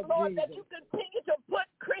ask, Lord, that you continue to put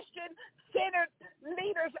Christian-centered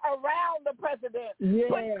leaders around the president.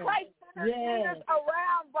 Put Christ-centered leaders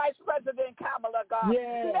around Vice President Kamala, God.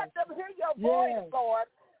 Let them hear your voice, Lord.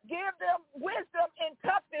 Give them wisdom in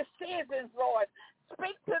tough decisions, Lord.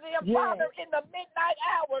 Speak to them, Father, in the midnight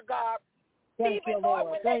hour, God. Even, Lord,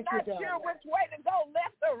 when they're not sure which way to go,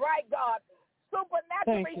 left or right, God.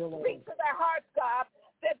 supernaturally speak to their hearts, God.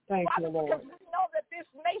 That, Father, because we know that this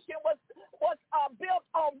nation was built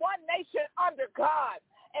on one nation under God.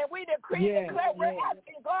 And we decree and declare, we're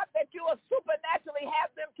asking God that you will supernaturally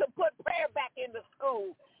have them to put prayer back in the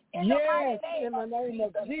school. In the name of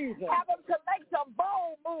Jesus. Have them to make some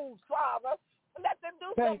bold moves, Father. Let them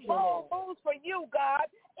do some bold moves for you, God,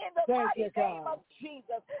 in the mighty name of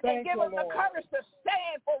Jesus. And give them the courage to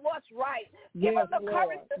stand for what's right. Give them the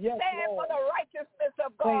courage to stand for the righteousness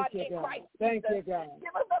of God in Christ Jesus.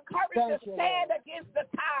 Give them the courage to stand against the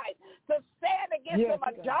tide, to stand against the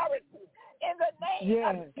majority. In the name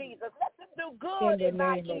of Jesus. Let them do good and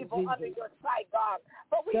not evil under your sight, God.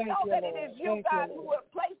 But we know that it is you, God, who have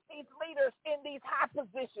placed these leaders in these high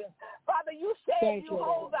positions. Father, you said you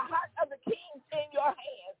hold the heart of the kings in your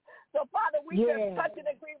hands. So, Father, we just touch and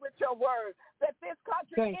agree with your word that this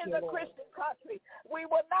country is a Christian country. We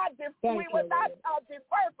will not defer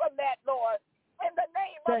from that, Lord. In the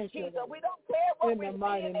name of Jesus, we don't care what we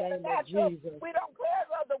see in the natural. We don't care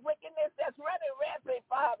of the wickedness that's running rampant,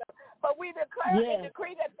 Father. But we declare and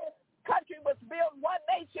decree that this country was built one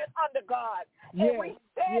nation under God. And we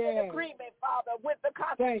stand in agreement, Father, with the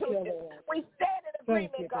Constitution. We stand in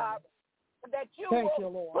agreement, God, that you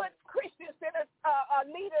will put Christian-centered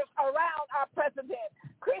leaders around our president,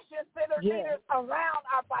 Christian-centered leaders around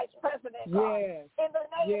our vice president, God. In the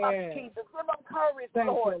name of Jesus, give them courage,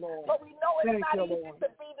 Lord. But we know it's not easy to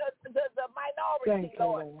be the minority,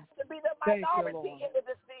 Lord, to be the minority in the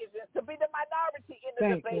decisions, to be the minority in the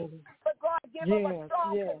debate. But God, give them a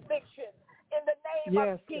strong conviction in the name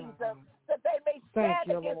of Jesus, that they may stand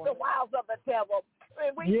against the wiles of the devil.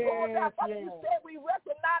 And we pull down, Father, you said we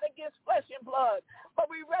wrestle not against flesh and blood, but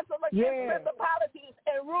we wrestle against principalities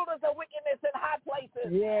and rulers of wickedness in high places.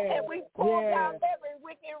 And we pull down every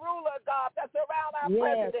wicked ruler, God, that's around our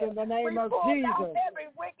president. In the name we of pull Jesus. down every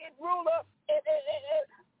wicked ruler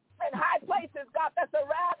in high places, God, that's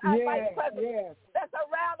around our vice president, that's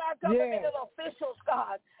around our governmental officials,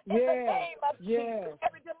 God. In the name of Jesus,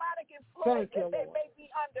 every demonic influence that they may be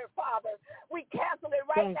under, Father, we cancel it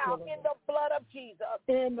right now in the blood of Jesus.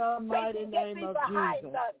 In the mighty name of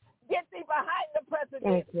Jesus. Get thee behind the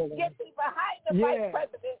president. Get thee behind the vice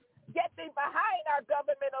president. Get thee behind our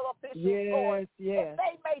governmental officials, Lord. And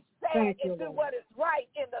they may stand and do what is right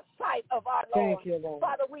in the sight of our Lord.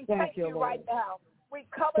 Father, we thank you right now. We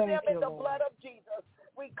cover them in the blood of Jesus.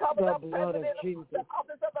 We cover the president, the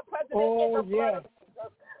office of the president in the blood of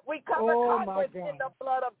Jesus. We cover Congress in the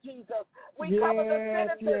blood of Jesus. We cover the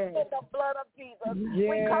senators in the blood of Jesus.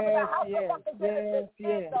 We cover the House of Representatives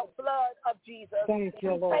in the blood of Jesus. Thank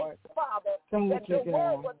you, Lord. Thank you, Father, that your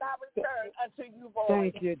word will not return unto you, void.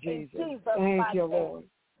 Thank you, Jesus. Thank you, Lord.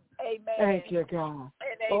 Amen. Thank you, God.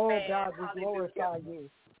 Oh, God, we glorify Hallelujah. you.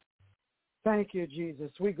 Thank you, Jesus.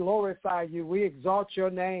 We glorify you. We exalt your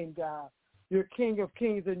name, God. You're King of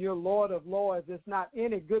kings and you're Lord of lords. There's not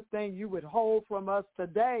any good thing you would hold from us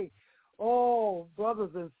today. Oh, brothers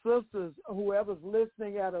and sisters, whoever's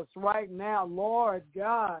listening at us right now, Lord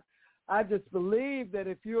God, I just believe that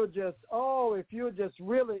if you'll just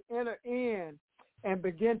really enter in and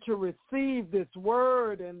begin to receive this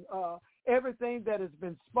word and everything that has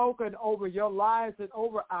been spoken over your lives and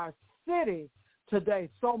over our city today.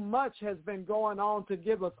 So much has been going on to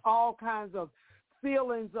give us all kinds of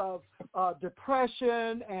feelings of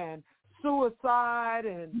depression and suicide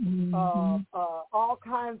and all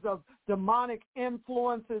kinds of demonic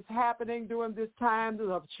influences happening during this time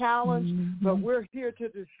of challenge. But we're here to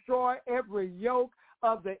destroy every yoke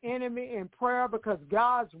of the enemy in prayer because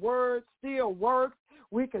God's word still works.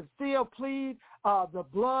 We can still plead the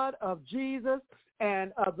blood of Jesus.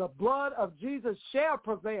 And the blood of Jesus shall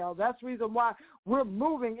prevail. That's the reason why we're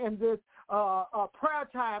moving in this prayer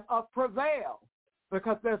time of prevail,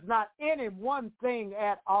 because there's not any one thing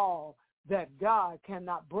at all that God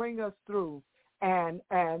cannot bring us through and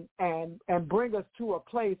bring us to a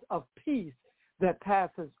place of peace that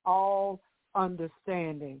passes all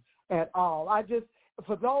understanding at all.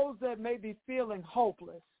 For those that may be feeling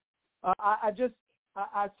hopeless, I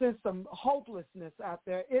sense some hopelessness out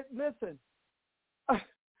there. Listen.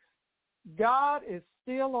 God is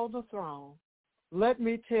still on the throne. Let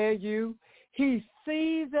me tell you, he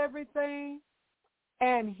sees everything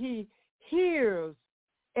and he hears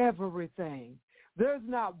everything. There's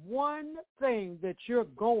not one thing that you're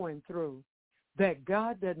going through that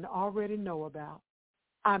God doesn't already know about.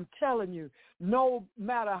 I'm telling you, no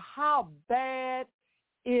matter how bad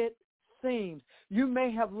it seems, you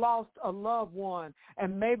may have lost a loved one,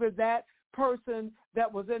 and maybe that person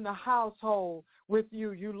that was in the household with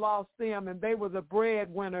you, you lost them and they were the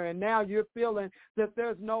breadwinner, and now you're feeling that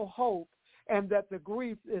there's no hope and that the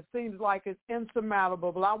grief, it seems like it's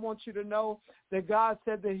insurmountable. But I want you to know that God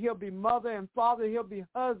said that he'll be mother and father. He'll be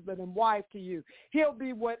husband and wife to you. He'll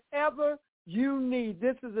be whatever you need.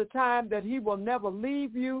 This is a time that he will never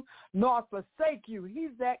leave you nor forsake you. He's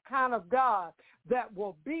that kind of God that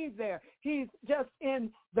will be there. He's just in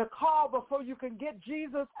the call before you can get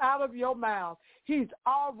Jesus out of your mouth. He's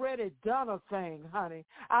already done a thing, honey.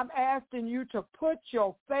 I'm asking you to put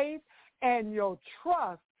your faith and your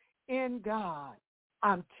trust in God.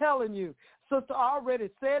 I'm telling you. Sister already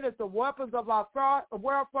said that the weapons of our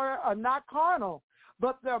warfare are not carnal,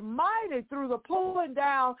 but they're mighty through the pulling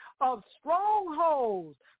down of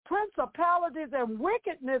strongholds, principalities, and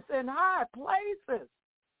wickedness in high places.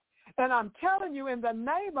 And I'm telling you, in the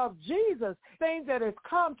name of Jesus, things that has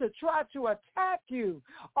come to try to attack you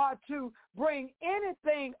or to bring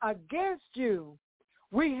anything against you,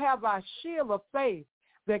 we have our shield of faith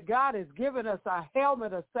that God has given us, our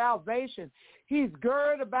helmet of salvation. He's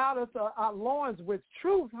girded about us our loins with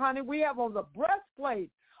truth, honey. We have on the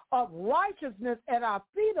breastplate of righteousness, and our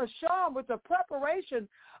feet are shod with the preparation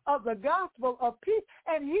of the gospel of peace.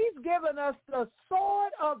 And he's given us the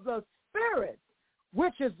sword of the Spirit,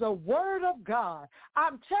 which is the word of God.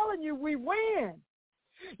 I'm telling you, we win.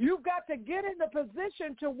 You've got to get in the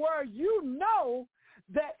position to where you know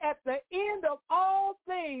that at the end of all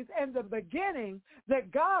things and the beginning,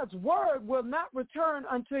 that God's word will not return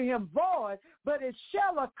unto him void, but it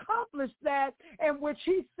shall accomplish that in which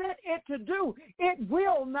he sent it to do. It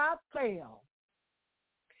will not fail.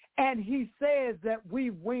 And he says that we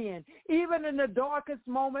win, even in the darkest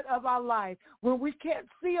moment of our life, when we can't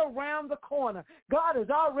see around the corner. God is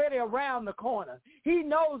already around the corner. He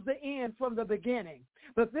knows the end from the beginning.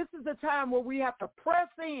 But this is the time where we have to press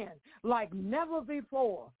in like never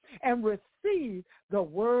before and receive the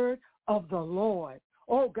word of the Lord.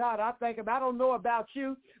 Oh, God, I don't know about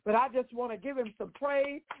you, but I just want to give him some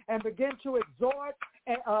praise and begin to exhort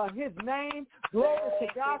his name. Glory to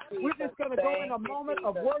God. We're just going to go in a moment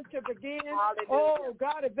of worship again. Oh,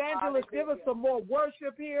 God, evangelist, give us some more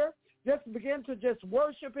worship here. Just begin to just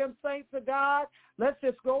worship him, saints of God. Let's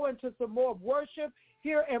just go into some more worship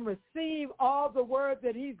here and receive all the word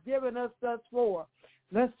that he's given us thus far.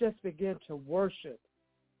 Let's just begin to worship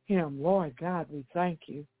him. Lord God, we thank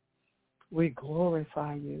you. We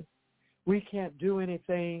glorify you. We can't do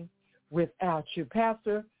anything without you.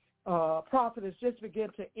 Pastor, Prophetess, just begin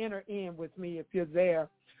to enter in with me if you're there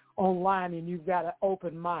online and you've got an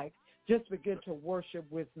open mic. Just begin to worship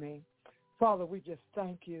with me. Father, we just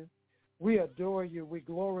thank you. We adore you. We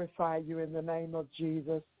glorify you in the name of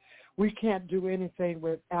Jesus. We can't do anything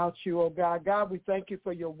without you, oh God. God, we thank you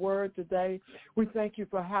for your word today. We thank you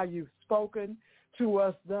for how you've spoken to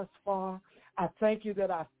us thus far. I thank you that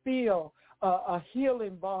I feel a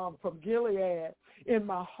healing balm from Gilead in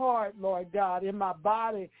my heart, Lord God, in my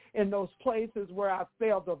body, in those places where I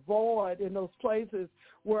felt the void, in those places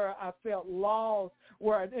where I felt lost,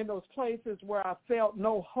 in those places where I felt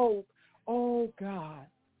no hope. Oh,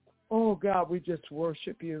 God, we just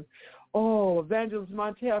worship you. Oh, Evangelist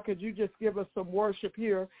Montel, could you just give us some worship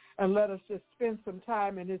here and let us just spend some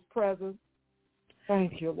time in his presence?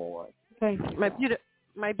 Thank you, Lord. Thank you.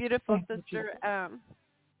 My beautiful sister,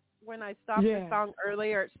 when I stopped the song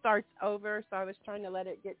earlier, it starts over, so I was trying to let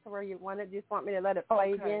it get to where you wanted. Do you just want me to let it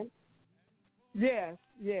play again? Yes.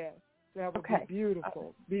 That would be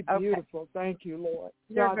beautiful. Be beautiful. Okay. Thank you, Lord.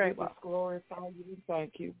 You're God, very we just glorify you.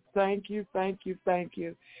 Thank you. Thank you.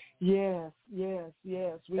 Yes.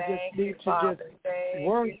 We just need to just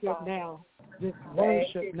worship now. Just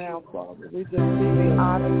worship now, Father. We just need to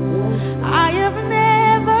honor. I have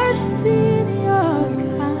never seen your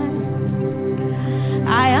kind.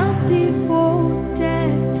 I am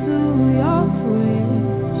devoted to your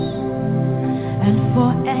praise and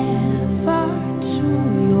forever to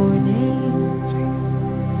your name.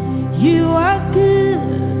 You are good,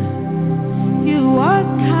 you are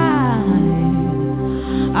kind.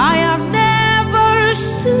 I have never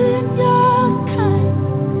seen your kind.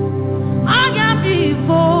 I am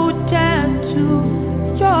devoted to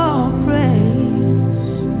your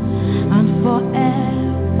praise and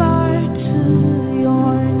forever to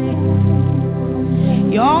your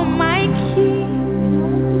name. You're my King,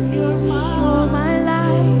 you're my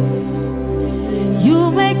life. You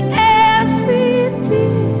make everything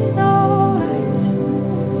alright.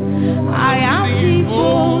 I am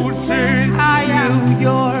devoted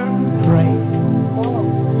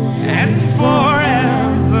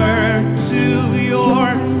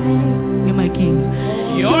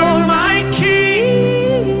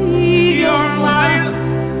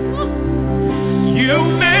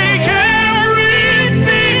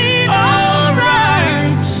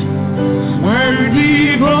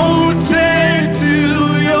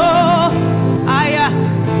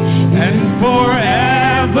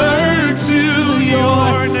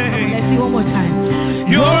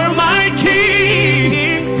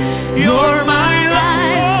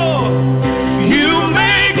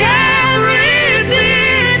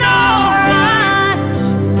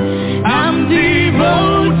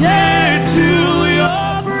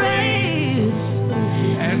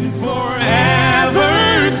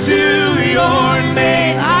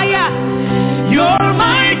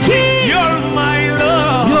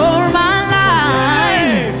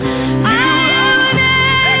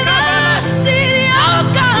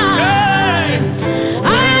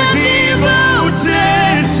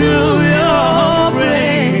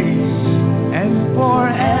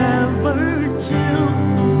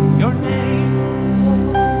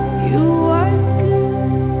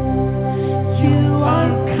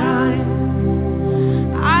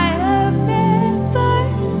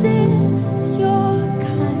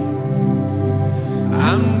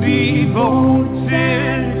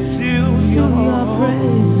devoted to your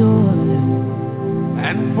praise, Lord,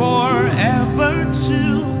 and forever to.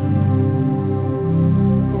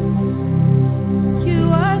 You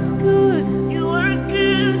are good, you are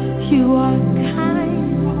good, you are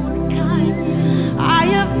kind, I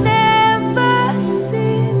have never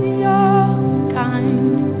seen your kind.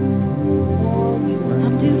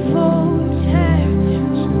 I'm devoted to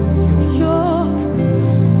your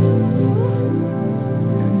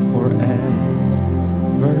and forever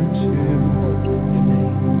to your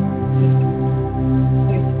name.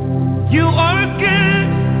 You are good,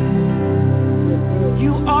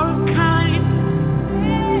 you are kind.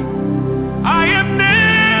 I have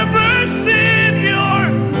never seen your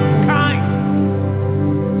kind.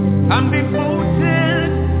 I'm devoted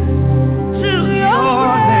to your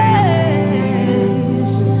name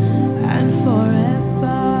and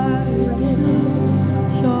forever to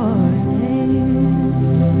your name.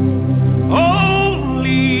 Oh,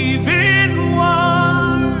 living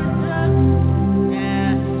water,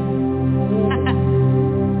 yes.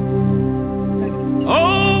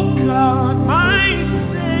 Oh God, my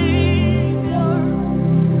Savior.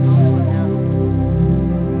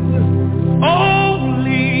 Oh,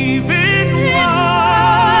 living water.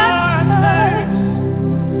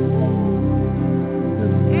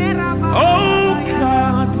 Oh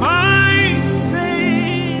God, my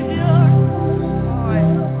Savior.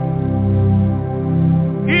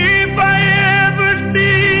 If I ever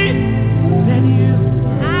needed you,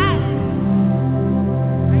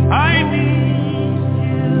 I need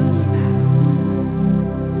you now.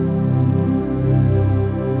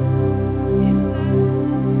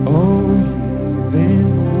 Oh,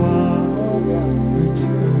 living water.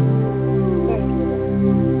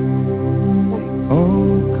 Oh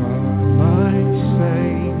God, my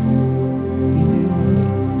Savior.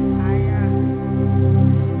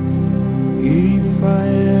 If I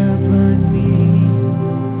ever need you,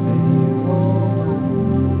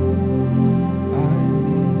 I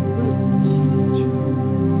need you.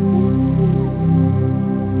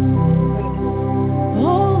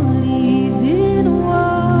 Oh, living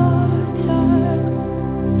water.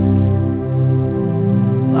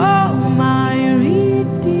 Oh, my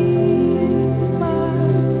Redeemer.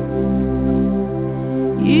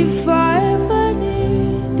 If I ever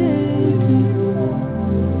needed you,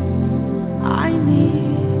 I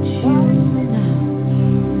need you now.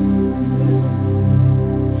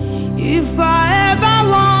 If I ever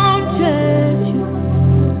wanted you,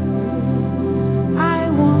 I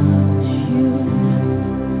want you now.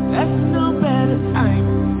 There's no better time.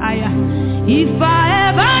 If I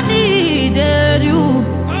ever needed you,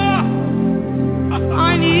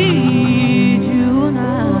 I need you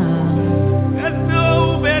now. There's no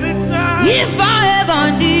better time. If I ever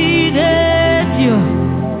needed you,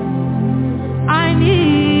 I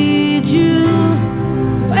need you.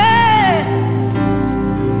 Hey.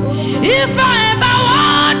 If I ever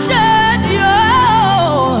wanted you,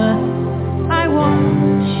 I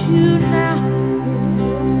want you now.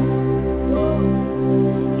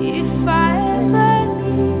 If I ever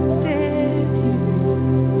needed you,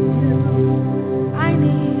 I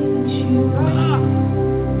need you.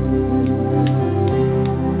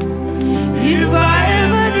 If I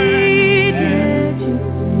ever needed you,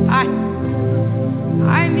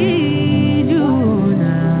 I need you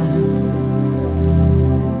now.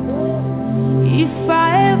 If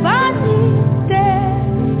I ever needed,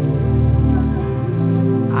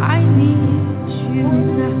 I need you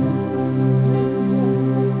now.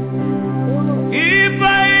 If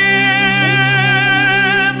I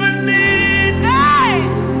ever needed,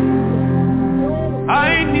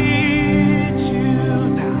 I need you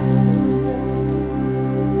now.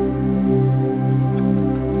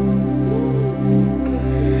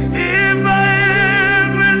 If I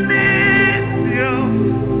ever need you,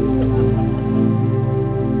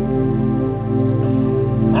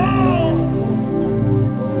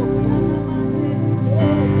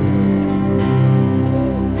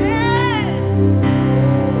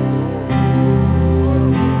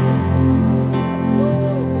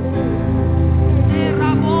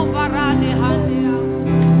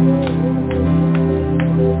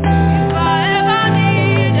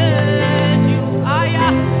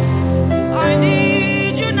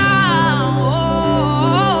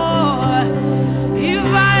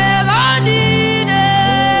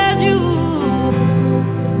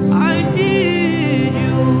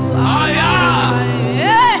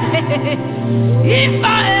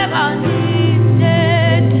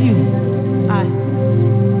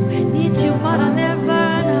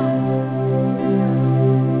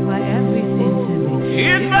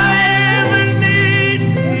 If I ever need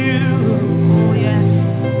you,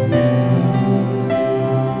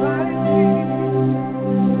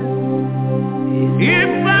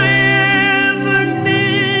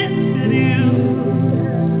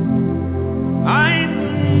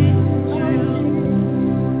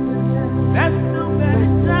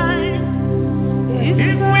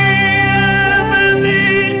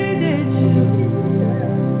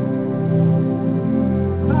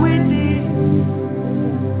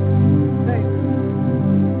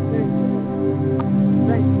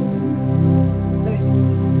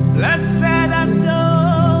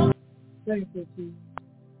 Thank you, Jesus.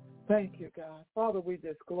 Thank you, God. Father, we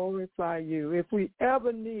just glorify you. If we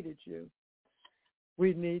ever needed you,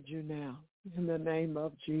 we need you now. In the name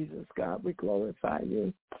of Jesus, God, we glorify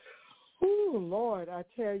you. Oh, Lord, I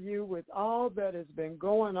tell you, with all that has been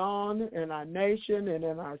going on in our nation and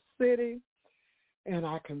in our city and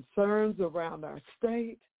our concerns around our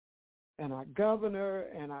state and our governor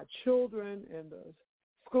and our children and the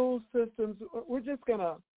school systems, we're just going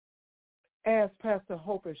to ask Pastor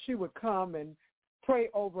Hope if she would come and pray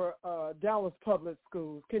over Dallas Public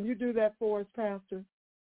Schools. Can you do that for us, Pastor?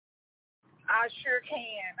 I sure can.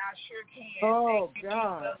 Oh, Thank you,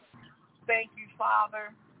 God. Jesus. Thank you,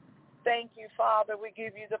 Father. Thank you, Father. We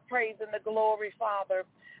give you the praise and the glory, Father.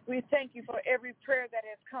 We thank you for every prayer that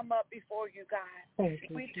has come up before you, God.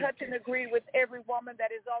 We touch and agree with every woman that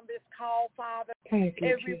is on this call, Father.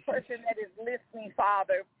 Every person that is listening,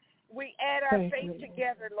 Father. We add our faith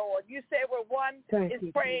together, Lord. You say where one is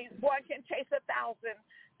praying, one can chase 1,000,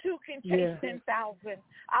 two can chase 10,000.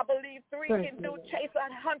 I believe three can chase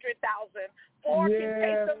 100,000. Four can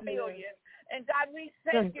chase 1 million. And God, we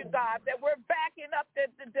thank you, God, that we're backing up the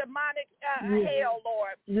demonic hell,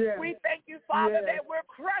 Lord. We thank you, Father, that we're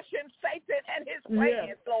crushing Satan and his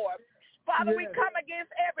plans, Lord. Father, we come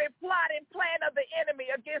against every plot and plan of the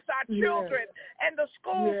enemy against our children and the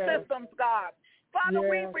school systems, God. Father,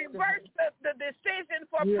 we reverse the decision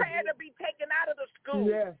for prayer to be taken out of the school.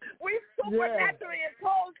 We supernaturally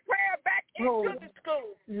impose prayer back into the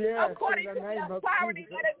school according to the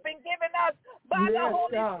authority that has been given us by the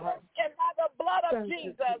Holy Spirit and by the blood of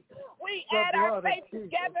Jesus. We add our faith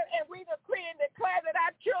together and we decree and declare that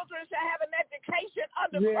our children shall have an education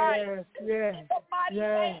under Christ. In the mighty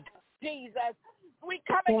name of Jesus. We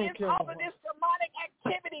come against all of this demonic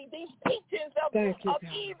activity, these teachings of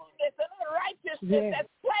evilness and unrighteousness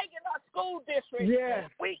that's plaguing our school district.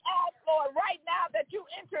 We ask, Lord, right now that you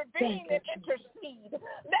intervene and intercede.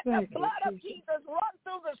 Let the blood of Jesus run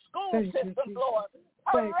through the school system, Lord.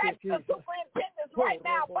 Arrest the superintendents right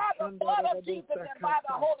now by the blood of Jesus and by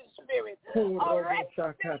the Holy Spirit. Arrest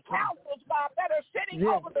the counselors, God, that are sitting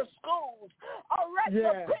over the schools. Arrest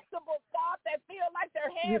the principals, God, that feel like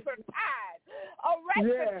their hands are tied. Arrest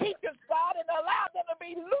the teachers, God, and allow them to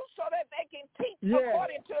be loose so that they can teach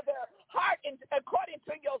according to their heart and according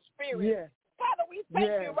to your spirit. Father, we thank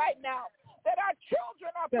you right now that our children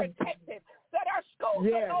are protected, that our schools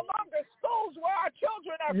are no longer schools where our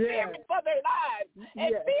children are fearing for their lives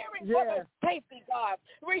and fearing for their safety, God.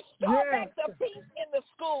 Restore back the peace in the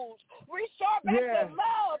schools. Restore back the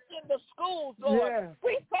love in the schools, Lord.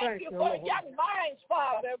 We thank you for young minds,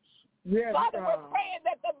 Father. Father, we're praying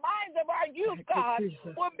that the minds of our youth, God,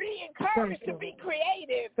 will be encouraged to be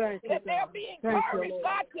creative, that they'll be encouraged,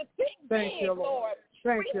 God, to think big, Lord.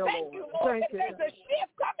 We thank you, Lord, that there's a shift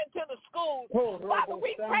coming to the schools. Father,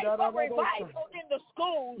 we pray for revival in the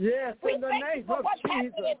schools. We thank you for what's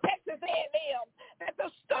happening in Texas A&M, that the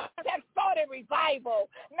students have started revival.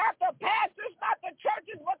 Not the pastors, not the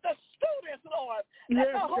churches, but the students, Lord. That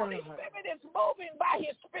the Holy Spirit is moving by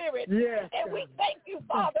his Spirit. And we thank you,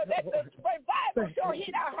 Father, that the revival shall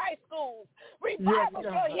hit our high schools. Revival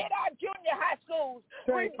shall hit our junior high schools.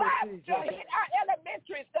 Revival shall hit our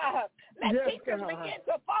elementaries, God. Let teachers begin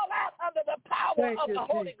to fall out under the power of the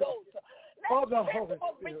Holy Ghost. Let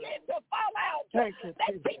principals begin to fall out.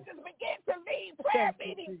 Let teachers begin to lead prayer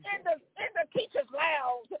meetings in the teachers'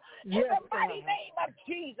 lounge. In the mighty name of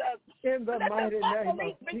Jesus. Let the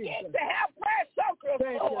faculty begin to have prayer circles,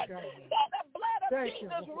 Lord. Let the blood of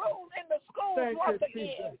Jesus rule in the schools once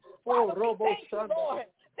again. Father, we thank you, Lord.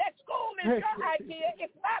 That school is your idea.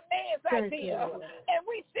 It's not man's idea. And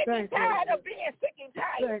we sick and tired of being sick and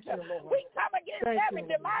tired. We come against every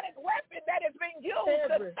demonic weapon that is being used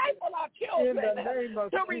to stifle our children,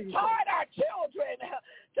 to retard our children,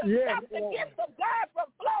 to stop the gift of God from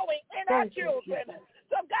flowing in our children.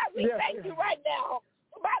 So, God, we thank you right now.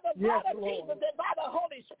 By the blood of Jesus and by the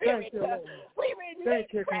Holy Spirit, we release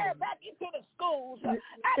prayer back into the schools. I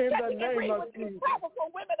touch and agree with these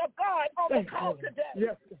powerful women of God on the call today.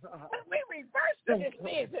 We reverse the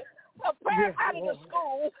decision of prayer out of the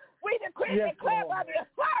school. We decree and declare by the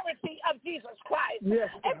authority of Jesus Christ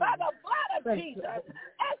and by the blood of Jesus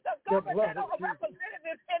as the governmental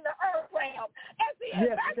representatives in the earth realm, as the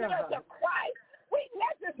ambassadors of Christ. We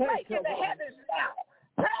legislate in the heavens now.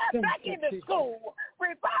 Prayer back in the school.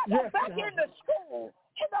 Revival back in the school.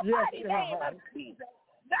 In the mighty name of Jesus.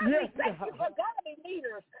 God, we thank you for godly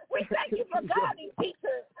leaders. We thank you for godly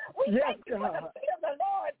teachers. We thank you for the fear of the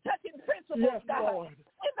Lord touching principles, God.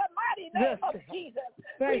 In the mighty name of Jesus.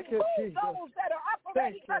 Remove those that are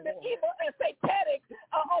operating under evil and satanic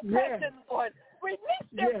oppression, Lord. Release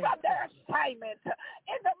them from their assignment.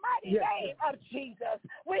 In the mighty mighty name of Jesus.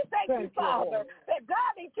 We thank you, Father, that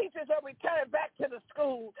godly teachers are returning back to the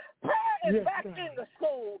school. Prayer is back in the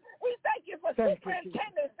school. We thank you for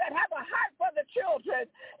superintendents that have a heart for the children,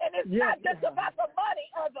 and it's not just about the money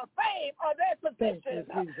or the fame or their positions.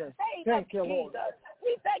 Thank you, Jesus.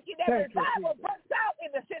 We thank you that revival breaks out in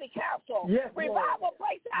the city council. Revival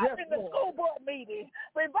breaks out in the school board meetings.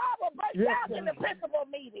 Revival breaks out in the principal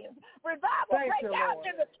meetings. Revival breaks out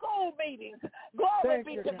in the school meetings. Glory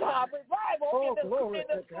be to God. Revival in the school.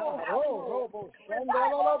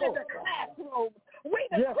 Revival in the classroom. We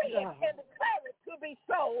decree it and declare it to be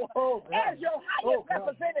so as your highest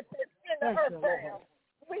representative in the earth realm.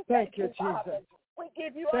 We thank you, Jesus. We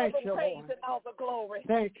give you all the praise and all the glory.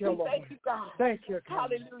 Thank you, Lord. Thank you, God. Thank you,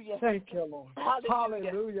 God. Hallelujah. Thank you, Lord.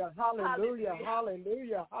 Hallelujah. Hallelujah.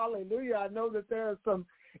 Hallelujah. Hallelujah. I know that there are some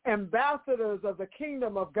ambassadors of the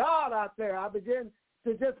kingdom of God out there. I begin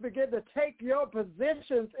to take your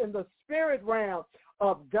positions in the spirit realm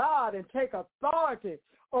of God and take authority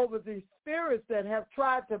over these spirits that have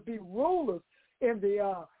tried to be rulers in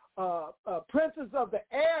the princes of the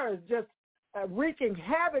air, is just wreaking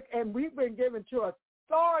havoc, and we've been given to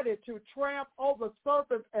authority to tramp over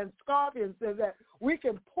serpents and scorpions so that we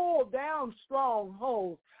can pull down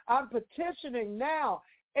strongholds. I'm petitioning now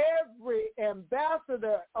every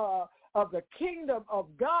ambassador of the kingdom of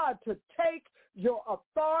God to take your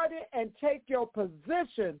authority and take your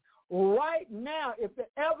position right now. If there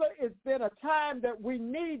ever has been a time that we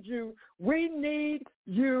need you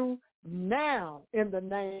now in the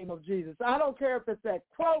name of Jesus. I don't care if it's at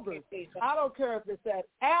Kroger's. I don't care if it's at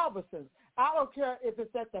Albertsons. I don't care if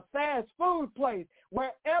it's at the fast food place.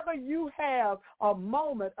 Wherever you have a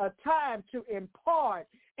moment, a time to impart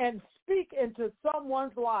and speak into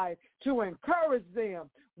someone's life to encourage them,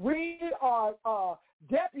 we are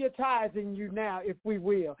deputizing you now, if we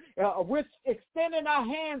will. We're extending our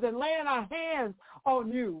hands and laying our hands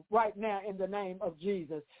on you right now in the name of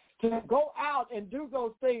Jesus, to go out and do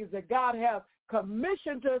those things that God has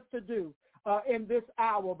commissioned us to do in this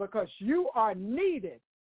hour, because you are needed,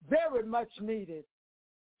 very much needed,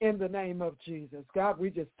 in the name of Jesus. God, we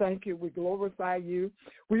just thank you. We glorify you.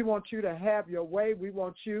 We want you to have your way. We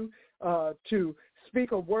want you to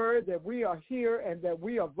speak a word that we are here and that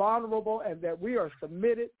we are vulnerable and that we are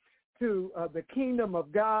submitted to the kingdom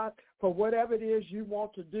of God for whatever it is you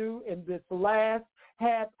want to do in this last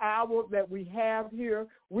half hour that we have here.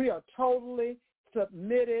 We are totally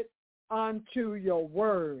submitted unto your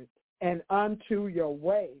word and unto your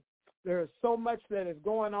way. There is so much that is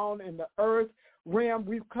going on in the earth realm.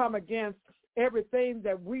 We've come against everything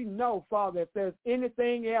that we know, Father. If there's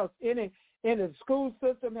anything else, any school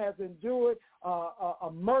system has endured a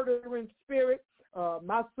murdering spirit.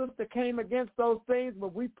 My sister came against those things,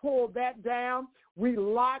 but we pulled that down. We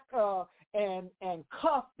lock and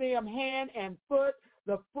cuff them hand and foot.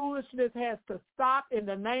 The foolishness has to stop in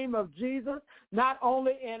the name of Jesus, not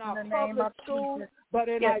only in our public schools, but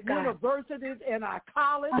in our universities, in our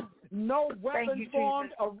colleges. No weapon formed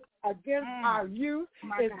against our youth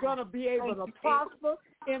is going to be able to prosper.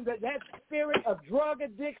 In that spirit of drug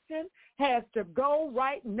addiction has to go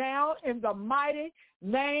right now in the mighty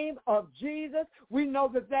name of Jesus. We know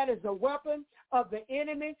that that is a weapon of the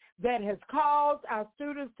enemy that has caused our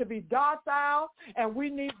students to be docile, and we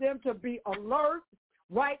need them to be alert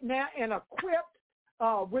right now and equipped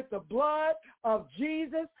with the blood of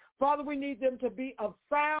Jesus. Father, we need them to be of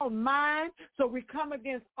sound mind, so we come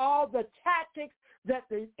against all the tactics that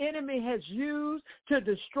the enemy has used to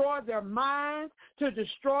destroy their minds, to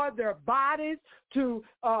destroy their bodies, to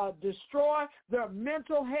destroy their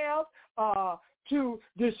mental health, to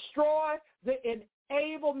destroy the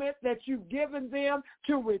enablement that you've given them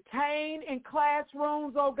to retain in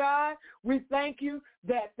classrooms, oh God. We thank you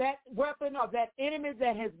that that weapon of that enemy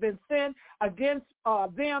that has been sent against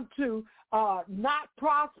them to not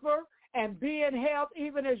prosper and be in health,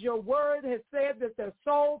 even as your word has said that their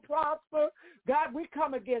soul prosper. God, we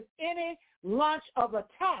come against any launch of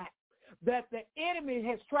attack that the enemy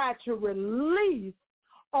has tried to release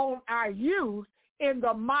on our youth in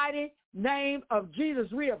the mighty name of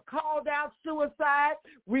Jesus. We have called out suicide.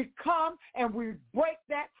 We come and we break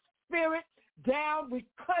that spirit down. We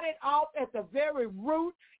cut it off at the very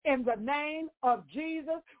root in the name of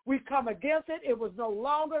Jesus. We come against it. It was no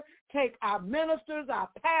longer take our ministers, our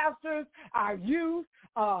pastors, our youth,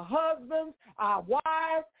 our husbands, our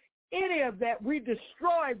wives, any of that. We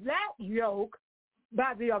destroy that yoke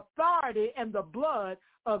by the authority and the blood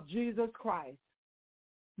of Jesus Christ.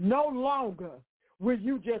 No longer will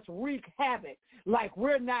you just wreak havoc like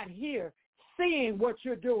we're not here seeing what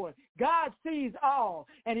you're doing. God sees all,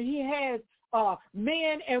 and he has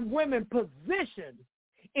men and women positioned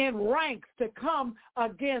in ranks to come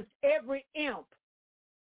against every imp,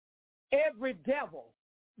 every devil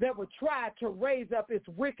that would try to raise up its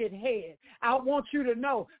wicked head. I want you to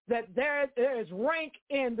know that there is rank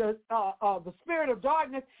in the spirit of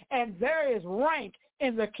darkness, and there is rank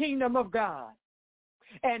in the kingdom of God.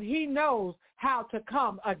 And he knows how to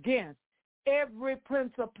come against every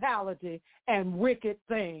principality and wicked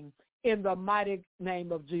thing in the mighty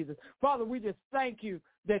name of Jesus. Father, we just thank you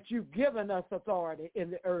that you've given us authority in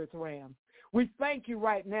the earth realm. We thank you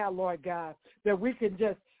right now, Lord God, that we can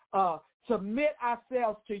just submit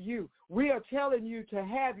ourselves to you. We are telling you to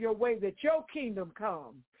have your way, that your kingdom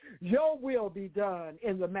come, your will be done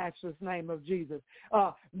in the matchless name of Jesus.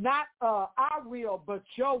 Not our will, but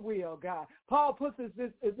your will, God. Paul puts it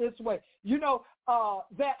this way,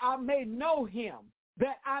 that I may know him,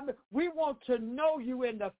 we want to know you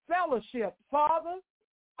in the fellowship. Father,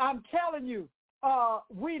 I'm telling you,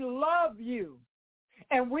 we love you,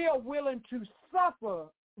 and we are willing to suffer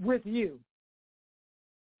with you.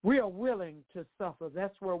 We are willing to suffer.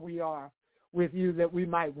 That's where we are with you, that we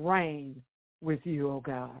might reign with you, oh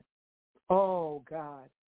God. Oh God,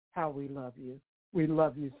 how we love you. We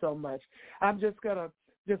love you so much. I'm just going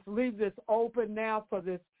to leave this open now for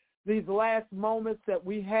these last moments that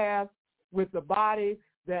we have with the body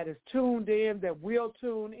that is tuned in, that will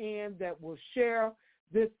tune in, that will share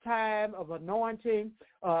this time of anointing.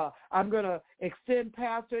 I'm going to extend,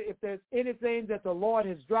 Pastor, if there's anything that the Lord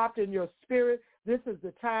has dropped in your spirit, this is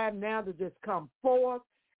the time now to just come forth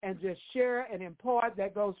and just share and impart.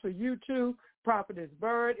 That goes for you too, Prophetess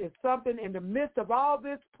Byrd. It's something in the midst of all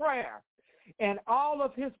this prayer and all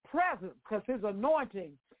of his presence, because his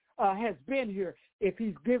anointing has been here. If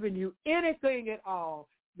he's given you anything at all,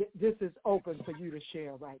 this is open for you to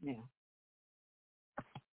share right now.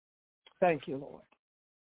 Thank you, Lord.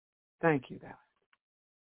 Thank you, God.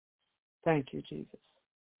 Thank you, Jesus.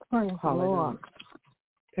 Praise the Lord.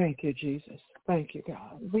 Thank you, Jesus. Thank you,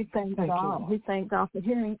 God. We thank God. We thank God for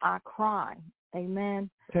hearing our cry. Amen.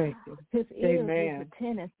 Thank you. His ears is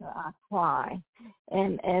attentive to our cry.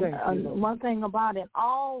 And one thing about it,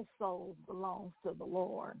 all souls belongs to the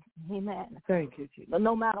Lord. Amen. Thank you, Jesus. But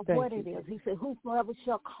no matter what it is, he said, whosoever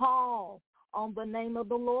shall call on the name of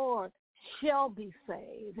the Lord shall be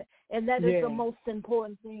saved. And that is the most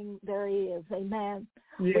important thing there is. Amen.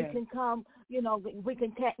 We can come,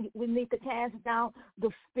 we need to cast down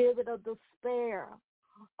the spirit of despair,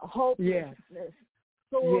 hopelessness,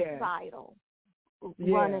 suicidal,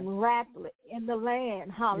 running rapidly in the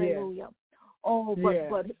land. Hallelujah. Oh,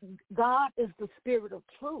 but God is the spirit of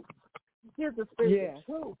truth. He's the spirit of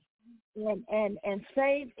truth. And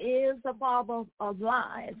faith is the father of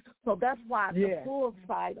lies. So that's why the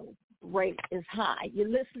suicidal rate is high. You're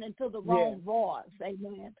listening to the wrong voice.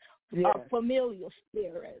 Amen. Familiar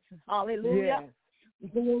spirits. Hallelujah.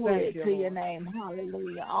 Glory to your name.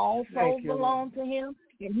 Hallelujah. All souls belong to him,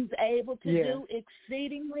 and he's able to do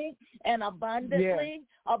exceedingly and abundantly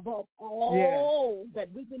above all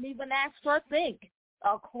that we can even ask or think,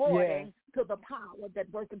 according to the power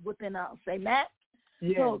that worketh within us. Amen.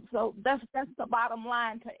 So that's the bottom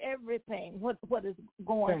line to everything, what is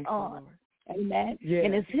going on. Amen.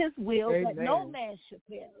 And it's his will that no man should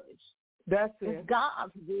perish. That's it. It's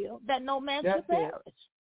God's will that no man should perish.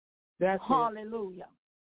 That's Hallelujah.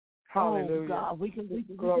 Hallelujah. Oh God, we can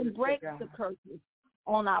break the curses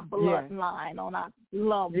on our bloodline, on our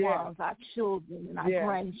loved ones, our children, and our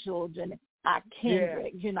grandchildren, our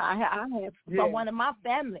kindred. I have someone in my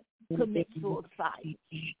family commit suicide.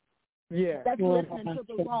 That's listening to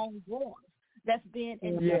the wrong voice. That's being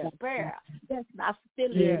in despair. That's not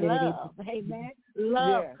feeling love. Amen.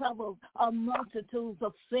 Love covers a multitude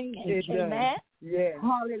of sins. Amen.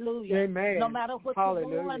 Hallelujah. Amen. No matter what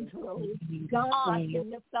you're going through, God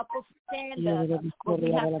can lift up a standard. But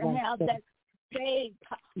we have to have that faith.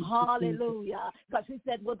 Hallelujah. Because he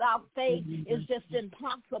said without faith, it's just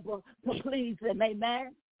impossible to please him.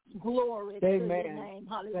 Amen. Glory to your name.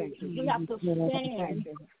 Hallelujah. We have to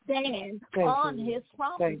stand on his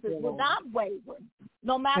promises without wavering,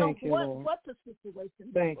 no matter what the situation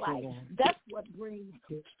is like. That's what brings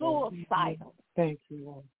suicidal and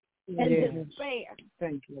despair.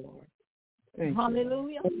 Thank you, Lord.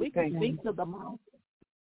 Hallelujah. We can speak to the mountain.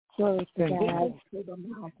 Thank you. To the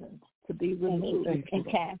mountain to be removed and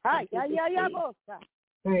cast. Thank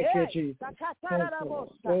you, Jesus.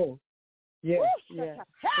 Yes.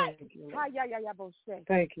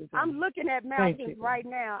 Thank you. I'm looking at mountains right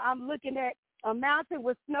now. I'm looking at a mountain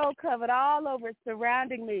with snow covered all over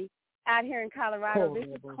surrounding me out here in Colorado. This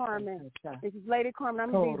is Carmen. This is Lady Carmen.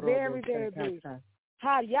 I'm going to be very, very brief.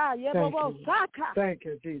 Thank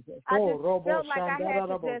you, Jesus. I just felt like I had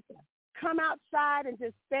to just come outside and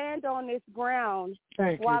just stand on this ground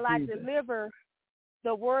while I deliver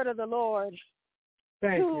the word of the Lord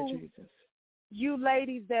to you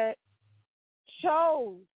ladies that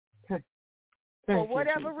chose, for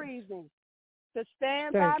whatever reason, to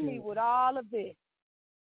stand by me with all of this.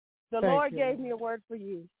 The Lord gave me a word for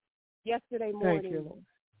you yesterday morning.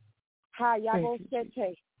 So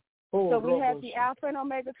we had the Alpha and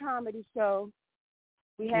Omega comedy show.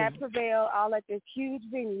 We had Prevail all at this huge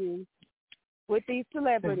venue with these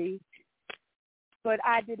celebrities, but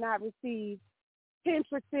I did not receive 10%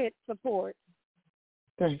 support.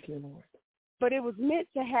 Thank you, Lord. But it was meant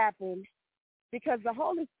to happen because the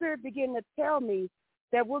Holy Spirit began to tell me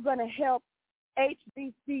that we're going to help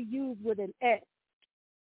HBCUs with an S,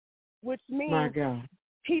 which means my God.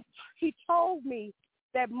 He told me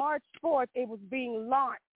that March 4th it was being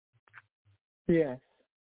launched. Yes.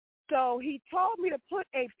 So he told me to put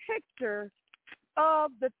a picture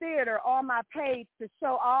of the theater on my page to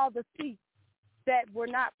show all the seats that were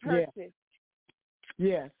not purchased.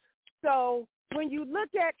 Yes. So when you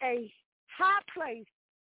look at a high place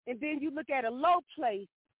and then you look at a low place,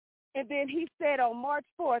 and then he said on March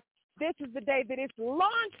 4th, this is the day that it's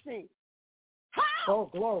launching. How? Oh,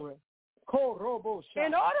 glory.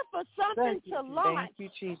 In order for something to launch, thank you,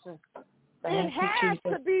 Jesus. It has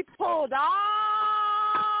to be pulled all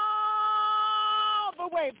the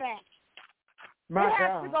way back. It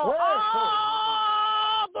has to go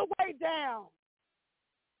all the way down.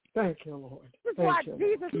 Thank you, Lord. This is why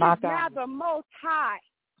Jesus is now the Most High,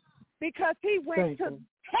 because he went to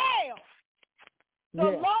hell, the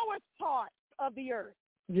lowest part of the earth.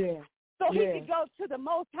 So he could go to the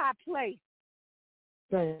Most High place.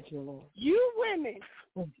 Thank you, Lord. You women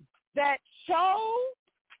that chose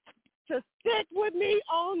to stick with me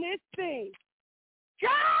on this thing,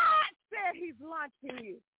 God said he's launching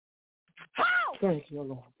you. How? Thank you,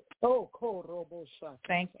 Lord. Oh, Korobosha.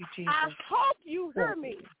 Thank you, Jesus. I hope you hear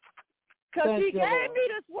me, because he gave me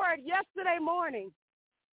this word yesterday morning,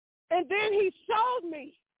 and then he showed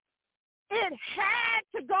me it had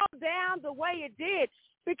to go down the way it did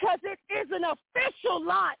because it is an official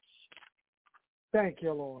launch. Thank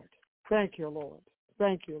you, Lord. Thank you, Lord.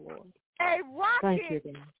 Thank you, Lord. A rocket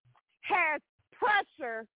has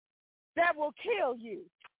pressure that will kill you.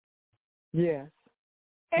 Yes.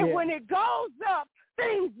 And when it goes up,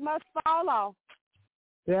 things must fall off.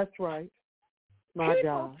 That's right.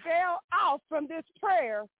 People fell off from this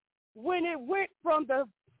prayer when it went from the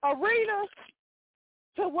arena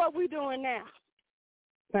to what we're doing now.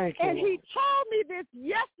 Thank you. And he told me this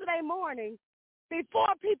yesterday morning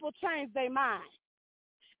before people changed their mind.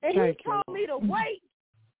 And he told me to wait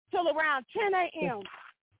till around 10 a.m.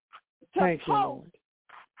 to post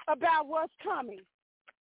about what's coming.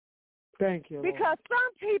 Thank you, Lord. Because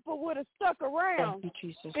some people would have stuck around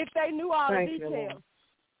if they knew all the details.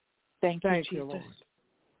 Thank you, Lord.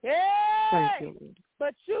 Yeah. Thank you, Lord.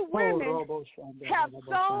 But you women have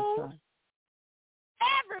shown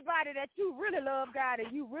everybody that you really love God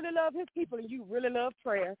and you really love his people and you really love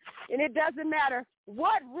prayer. And it doesn't matter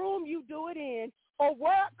what room you do it in or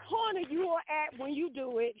what corner you are at when you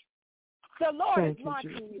do it. The Lord is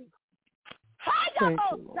launching you.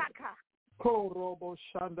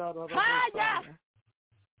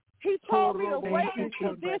 He told me to wait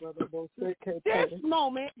until this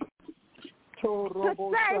moment to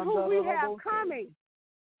say who we have coming.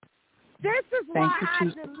 This is why I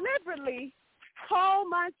deliberately told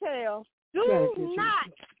Montel, do not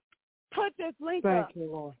put this link up. Thank you,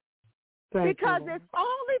 Lord. Because it's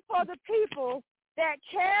only for the people that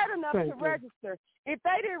cared enough to register. If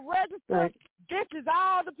they didn't register, this is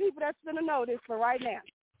all the people that's going to know this for right now.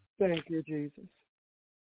 Thank you, Jesus.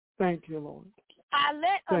 Thank you, Lord. I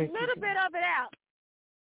let a little bit of it out,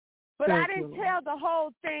 but I didn't tell the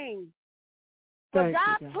whole thing. But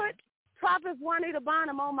God put Prophetess Juanita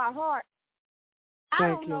Bonham on my heart. I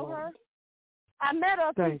don't know her. I met her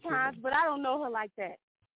a few times, but I don't know her like that.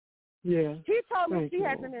 Yeah. He told me she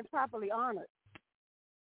hasn't been properly honored.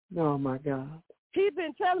 Oh, my God. He's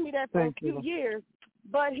been telling me that for a few years,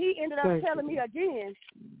 but he ended up telling me again.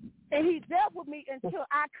 And he dealt with me until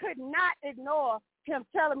I could not ignore him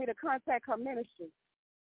telling me to contact her ministry.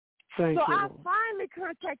 So I finally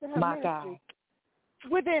contacted her ministry.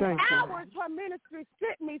 Within hours, her ministry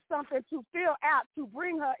sent me something to fill out to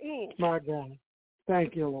bring her in. My God.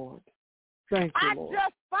 Thank you, Lord. Thank you, Lord. I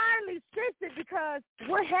just finally sent it because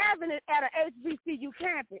we're having it at an HBCU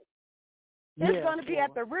campus. It's going to be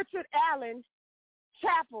at the Richard Allen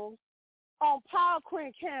Chapel on Paul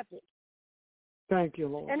Quinn campus. Thank you,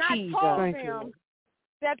 Lord. And I told them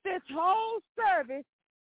that this whole service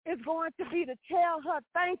is going to be to tell her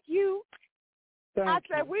thank you I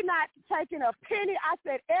said, we're not taking a penny. I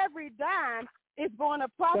said, every dime is going to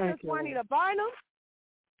Prophetess Juanita Barnum.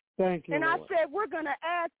 Thank you, And Lord. I said, we're going to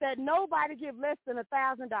ask that nobody give less than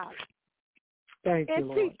 $1,000. Thank you,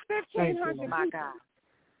 Lord. And teach 1,500 people. My God.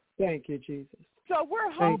 Thank you, Jesus. So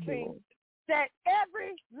we're hoping that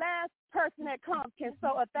every last person that comes can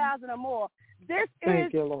sow 1,000 or more. This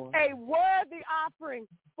is a worthy offering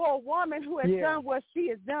for a woman who has done what she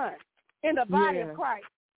has done in the body of Christ.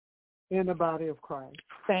 In the body of Christ.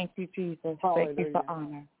 Thank you, Jesus. Hallelujah. Thank you for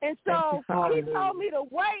honor. And so he told me to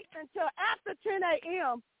wait until after 10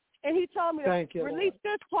 a.m., and he told me to release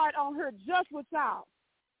this part on her just with y'all.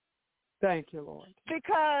 Thank you, Lord.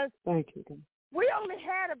 Because we only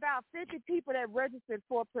had about 50 people that registered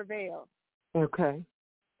for Prevail. Okay.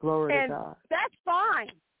 Glory to God. That's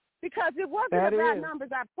fine, because it wasn't about numbers,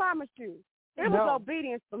 I promise you. It was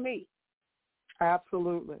obedience for me.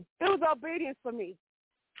 Absolutely. It was obedience for me.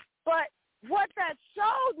 But what that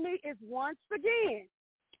showed me is, once again,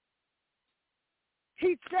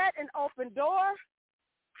 he set an open door.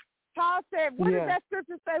 Paul said, what does that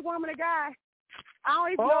scripture say, woman of God? I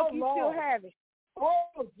don't even know if you still have it.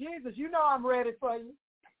 Oh, Jesus, you know I'm ready for you.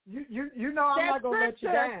 You know I'm not going to let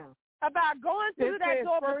you down. About going through that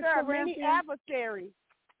door, but there are many adversaries.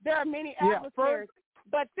 There are many adversaries.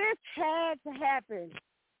 But this had to happen.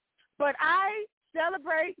 But I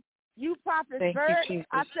celebrate you, Prophetess Byrd.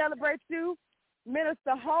 I celebrate you,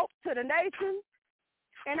 Minister Hope to the nations.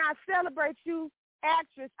 And I celebrate you,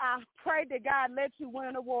 actress. I pray that God let you win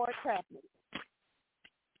an award, Taplin.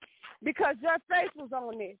 Because your face was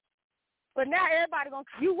on this. But now everybody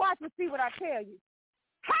you watch and see what I tell you.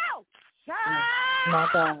 How? My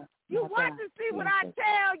God. You watch and see what I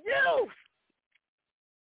tell you.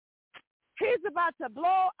 He's about to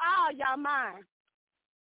blow all y'all minds.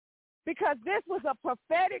 Because this was a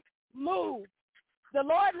prophetic move. The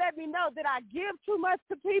Lord let me know that I give too much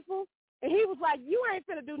to people. And he was like, you ain't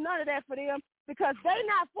finna do none of that for them because they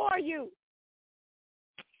not for you.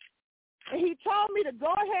 And he told me to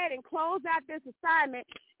go ahead and close out this assignment.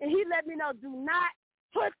 And he let me know, do not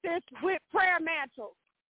put this with prayer mantle.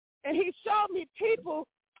 And he showed me people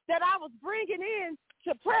that I was bringing in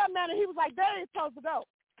to prayer mantle. He was like, they ain't supposed to go.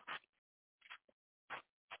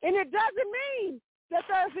 And it doesn't mean that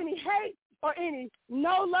there's any hate or any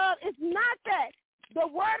no love. It's not that. The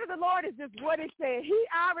word of the Lord is just what it said. He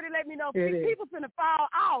already let me know people finna fall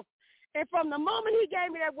off. And from the moment he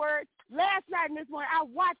gave me that word, last night and this morning, I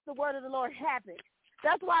watched the word of the Lord happen.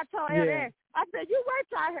 That's why I told Elder Ann, I said, you wait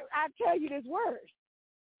till I tell you this word.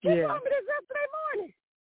 He told me this yesterday morning.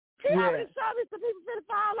 He already showed me some people finna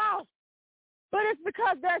fall off. But it's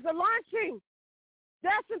because there's a launching.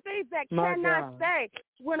 There's some things that cannot stay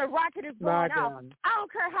when a rocket is going off. I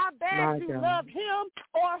don't care how bad you love him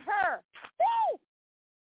or her. Woo!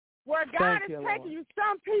 Where God is taking you,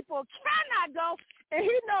 some people cannot go, and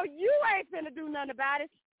he know you ain't finna do nothing about it,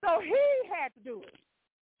 so he had to do it.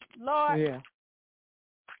 Lord,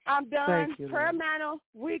 I'm done. Prayer Mantle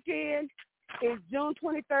weekend is June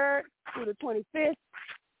 23rd through the 25th.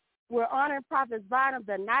 We're honoring Prophetess Bynum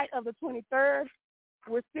the night of the 23rd.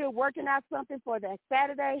 We're still working out something for that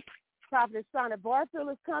Saturday. Prophetess Shauna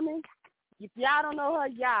Barfield is coming. If y'all don't know her,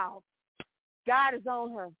 y'all, God is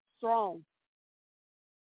on her strong.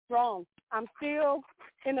 I'm still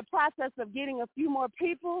in the process of getting a few more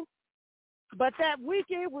people. But that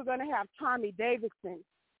weekend, we're going to have Tommy Davidson,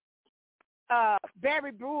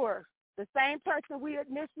 Barry Brewer, the same person we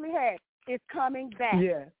initially had, is coming back.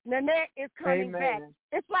 Yes. Nanette is coming back.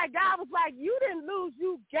 It's like God was like, you didn't lose,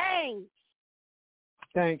 you gained.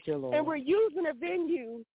 Thank you, Lord. And we're using a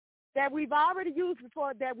venue that we've already used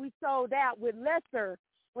before that we sold out with lesser.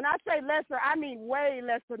 When I say lesser, I mean way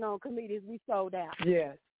lesser known comedians we sold out.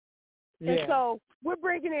 Yes. And so we're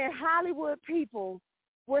bringing in Hollywood people.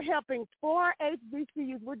 We're helping 4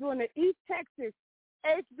 HBCUs. We're doing the East Texas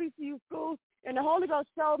HBCU schools. And the Holy Ghost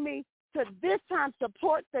showed me to this time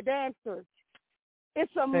support the dancers.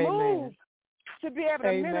 It's a move to be able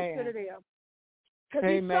to minister to them. Because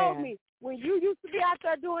he showed me, when you used to be out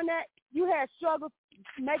there doing that, you had struggles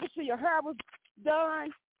making sure your hair was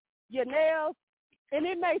done, your nails, and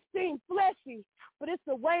it may seem fleshy, but it's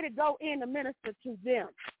a way to go in to minister to them.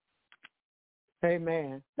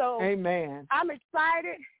 Amen. So I'm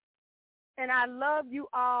excited, and I love you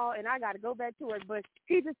all, and I got to go back to it. But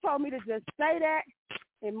he just told me to just say that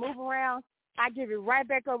and move around. I give it right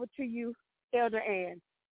back over to you, Elder Ann.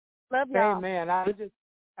 Love y'all.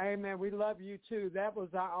 Amen. We love you, too. That was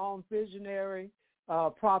our own visionary,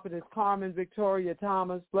 Prophetess Carmen, Victorya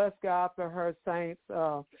Thomas. Bless God for her saints.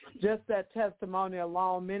 Just that testimony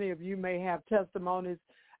alone, many of you may have testimonies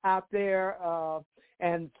out there.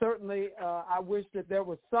 And certainly I wish that there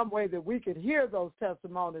was some way that we could hear those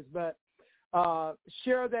testimonies, but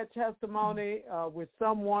share that testimony with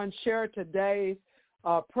someone. Share today's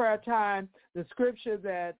prayer time. The scripture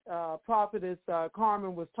that Prophetess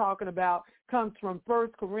Carmen was talking about comes from 1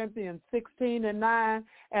 Corinthians 16:9,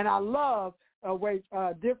 and I love the way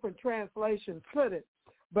different translations put it,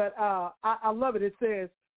 but I love it. It says,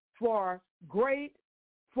 for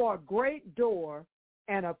a great door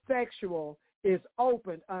and effectual is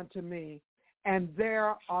opened unto me, and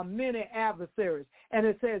there are many adversaries. And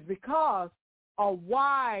it says, because a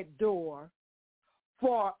wide door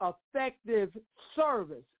for effective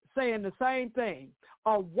service, saying the same thing,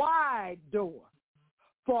 a wide door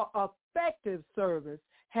for effective service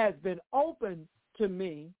has been opened to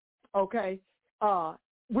me, okay,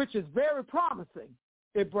 which is very promising.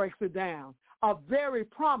 It breaks it down. A very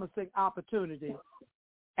promising opportunity.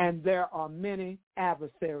 And there are many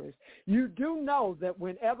adversaries. You do know that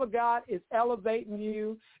whenever God is elevating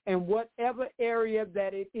you in whatever area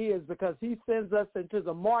that it is, because he sends us into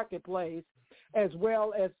the marketplace as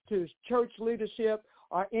well as to church leadership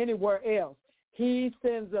or anywhere else, he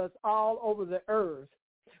sends us all over the earth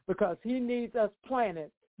because he needs us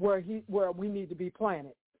planted where we need to be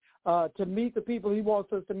planted to meet the people he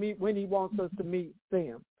wants us to meet when he wants us to meet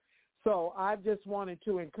them. So I just wanted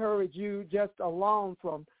to encourage you, just along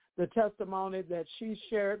from the testimony that she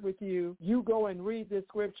shared with you, you go and read this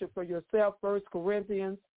scripture for yourself, 1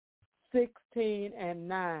 Corinthians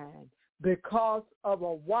 16:9, because of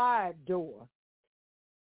a wide door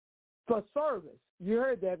for service. You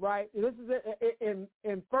heard that, right? This is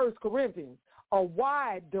in 1 Corinthians, a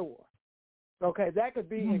wide door. Okay, that could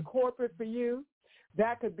be in corporate for you.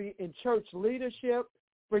 That could be in church leadership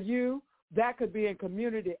for you. That could be in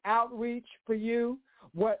community outreach for you,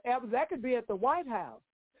 whatever. That could be at the White House.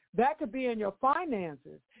 That could be in your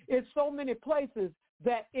finances. It's so many places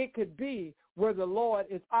that it could be where the Lord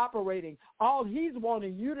is operating. All he's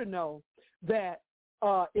wanting you to know that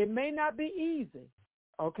it may not be easy,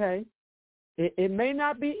 okay? It may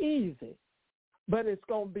not be easy, but it's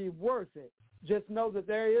going to be worth it. Just know that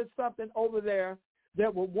there is something over there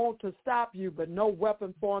that will want to stop you, but no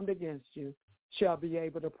weapon formed against you shall be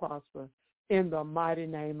able to prosper. In the mighty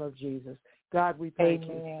name of Jesus. God, we thank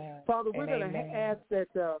you. Father, we're going to ask that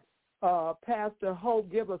Pastor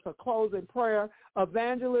Hope give us a closing prayer.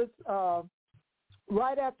 Evangelist,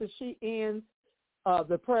 right after she ends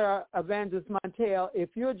the prayer, Evangelist Montel, if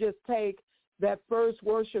you'll just take that first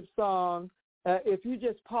worship song, if you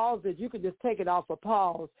just pause it, you can just take it off a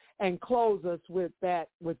pause and close us with that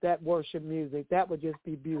worship music. That would just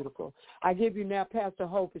be beautiful. I give you now Pastor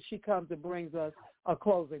Hope as she comes and brings us a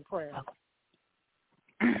closing prayer.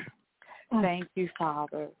 Thank you,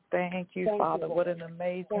 Father. Thank you, Father. What an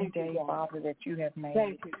amazing day, Father, that you have made.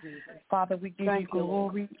 Thank you, Jesus. Father, we give you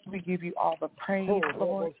glory. We give you all the praise,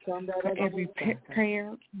 Lord, for every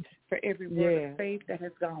prayer, for every word of faith that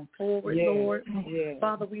has gone forward, Lord.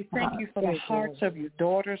 Father, we thank you for the hearts of your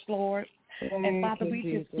daughters, Lord. And Father, we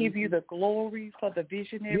just give you the glory for the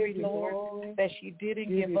visionary, Lord, that she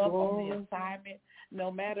didn't give up on the assignment, no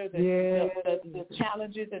matter the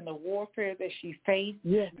challenges and the warfare that she faced,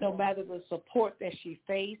 no matter the support that she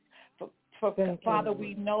faced. Father,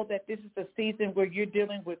 we know that this is the season where you're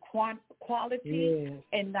dealing with quality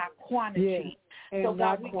and not quantity. So,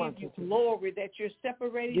 God, we give you glory that you're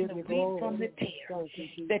separating the wheat from the tare,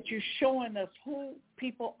 that you're showing us who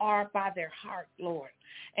people are by their heart, Lord.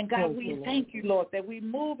 And, God, we thank you, Lord, that we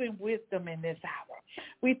move in wisdom in this hour.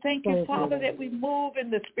 We thank you, Father, that we move in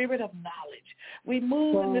the spirit of knowledge. We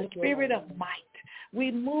move in the spirit of might. We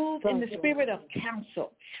move in the spirit of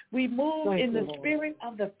counsel. We move in the spirit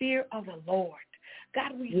of the fear of the Lord.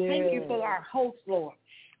 God, we thank you for our host, Lord.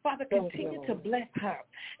 Father, continue to bless her.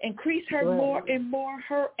 Increase her more and more,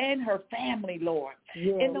 her and her family, Lord.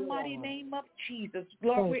 In the mighty name of Jesus,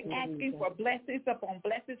 Lord, we're asking for blessings upon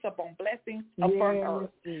blessings upon blessings upon her.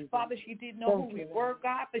 Father, she didn't know who we were,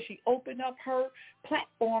 God, but she opened up her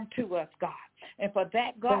platform to us, God. And for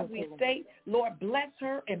that, God, we say, Lord, bless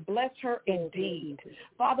her and bless her indeed.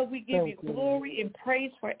 Father, we give you glory and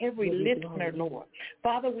praise for every listener, Lord.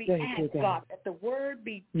 Father, we ask, God, that the word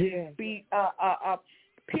be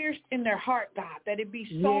pierced in their heart, God, that it be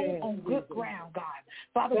sown on good ground, God.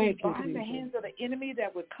 Father, we bind the hands of the enemy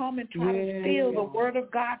that would come and try to steal the word of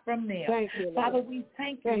God from them. Father, we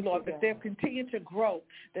thank you, Lord, that they'll continue to grow,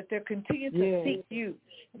 that they'll continue to seek you,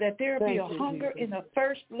 that there will be a hunger and a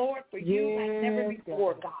thirst, Lord, for you like never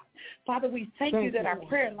before, God. Father, we thank you that our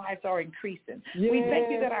prayer lives are increasing. We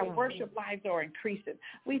thank you that our worship lives are increasing.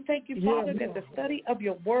 We thank you, Father, that the study of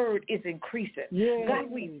your word is increasing. God,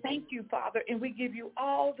 we thank you, Father, and we give you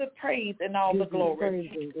all the praise and all the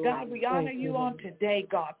glory. God, we honor you on today,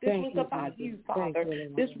 God. This was about you, Father.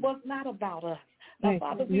 This was not about us. Now,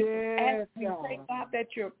 Father, we pray, God, that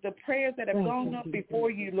the prayers that have gone up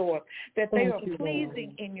before you, Lord, that they are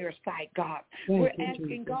pleasing in your sight, God. We're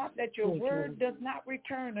asking, God, that your word does not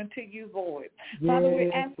return unto you void. Father,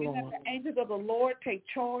 we're asking that the angels of the Lord take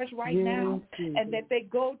charge right now and that they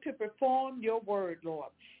go to perform your word, Lord.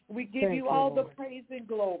 We give you all the praise and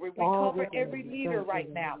glory. We cover every leader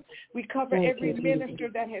right now. We cover every minister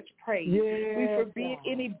that has prayed. We forbid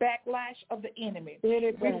any backlash of the enemy.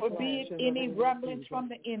 We forbid any rumblings from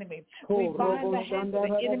the enemy. We bind the hands of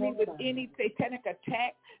the enemy with any satanic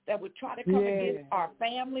attack that would try to come against our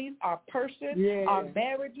families, our person, our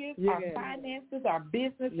marriages, our finances, our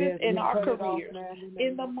businesses, and our careers.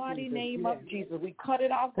 In the mighty name of Jesus, we cut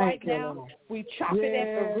it off right now. We chop it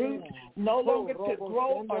at the root, no longer to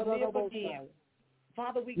grow or live again.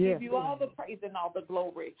 Father, we give you all the praise and all the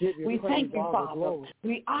glory. We thank you, Father.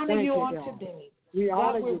 We honor you on today.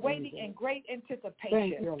 God, we're waiting in great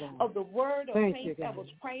anticipation of the word of faith that was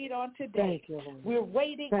prayed on today. We're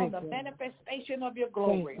waiting on the manifestation of your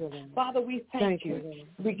glory. Father, we thank you.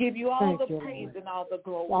 We give you all the praise and all the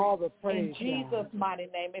glory. In Jesus' mighty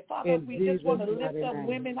name. And Father, we just want to lift up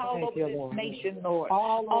women all over this nation, Lord,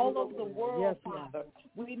 all over the world, Father.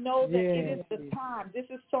 We know that it is the time. This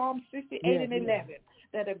is Psalm 68 and 11,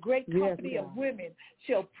 that a great company of women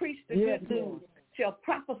shall preach the good news, shall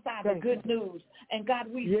prophesy the good news. And God,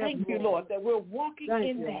 we thank you, Lord, that we're walking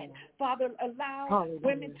in that. Father, allow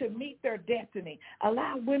women to meet their destiny.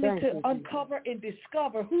 Allow women to uncover and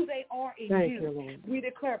discover who they are in you. We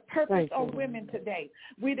declare purpose on women today.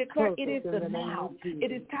 We declare it is the now.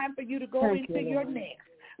 It is time for you to go into your next.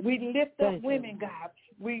 We lift up women, God.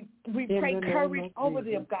 We pray courage over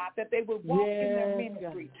them, God, that they will walk in their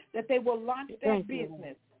ministry, that they will launch their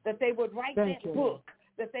business, that they would write that book,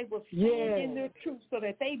 that they will stand in their truth so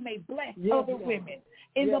that they may bless other women.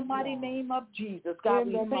 In the mighty name of Jesus, God,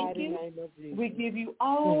 we thank you. We give you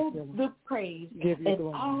all the praise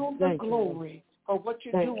and all the glory for what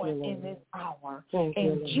you're doing in this hour.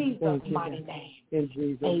 In Jesus' mighty name. In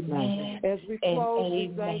Jesus' name. As we close,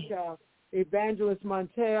 we thank Evangelist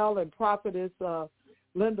Montel and Prophetess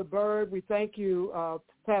Linda Byrd. We thank you,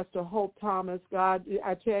 Pastor Hope Thomas. God,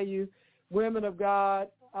 I tell you, women of God,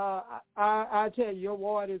 I tell you, your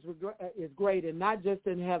word is great, and not just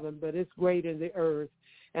in heaven, but it's great in the earth.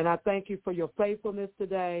 And I thank you for your faithfulness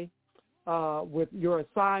today with your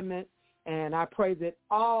assignment. And I pray that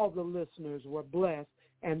all the listeners were blessed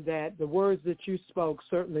and that the words that you spoke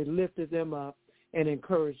certainly lifted them up and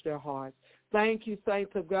encouraged their hearts. Thank you,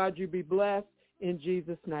 saints of God. You be blessed in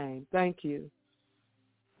Jesus' name. Thank you.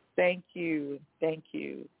 Thank you. Thank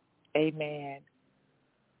you. Amen.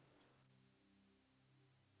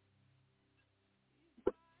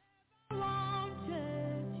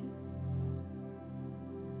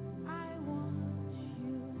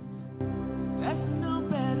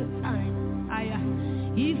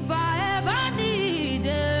 If I ever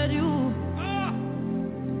needed you,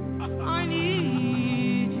 I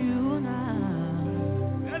need you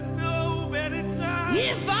now. There's no better time.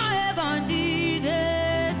 If I ever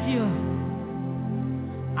needed you,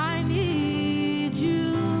 I need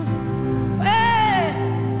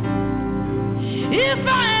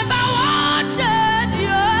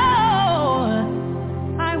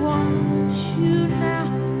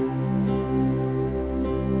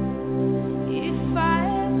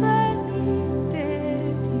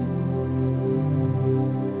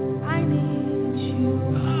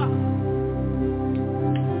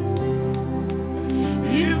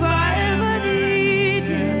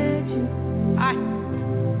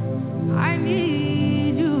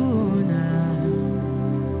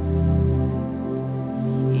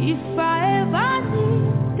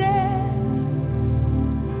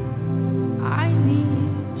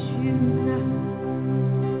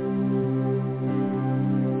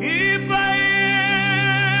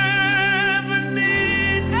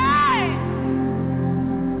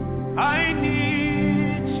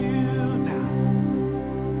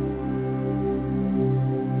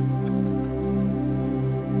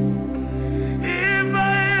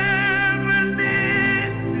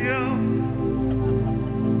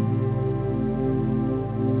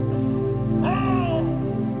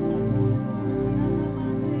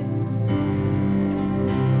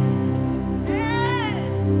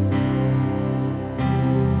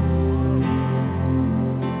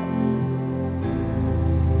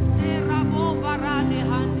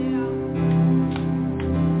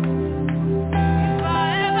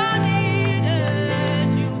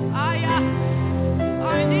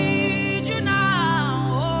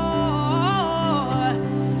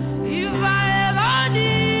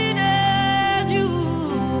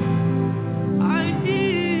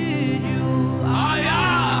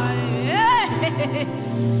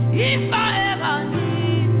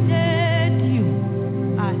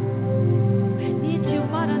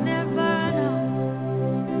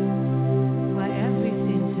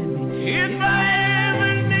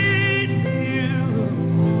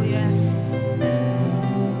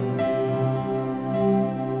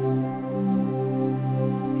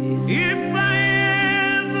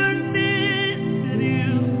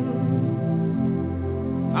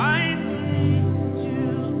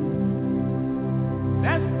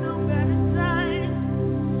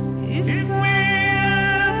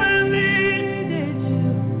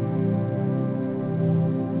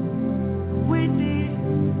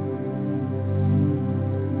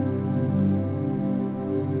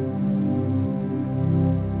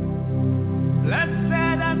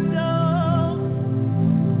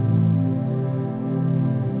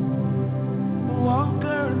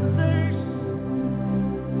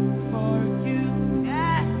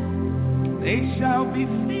shall be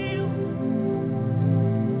filled.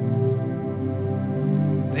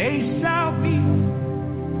 They shall be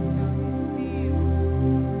filled.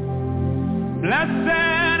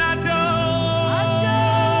 Blessed are those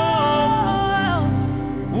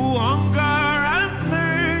who hunger and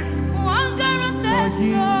thirst for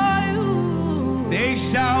you. They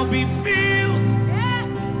shall be filled.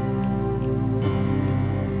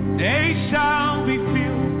 They shall be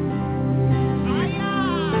filled.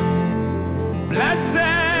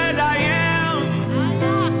 Blessed I am.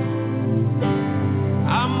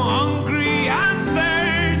 I'm hungry and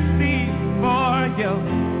thirsty for you.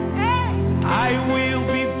 I will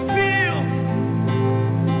be filled.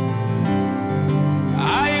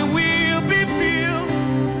 I will be filled.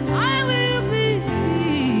 I will be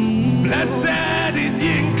filled. Blessed is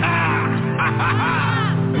Yinka.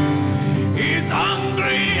 He's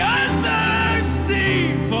hungry and thirsty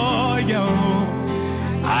for you.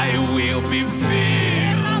 I will be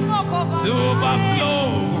filled to overflow.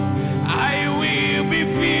 I will be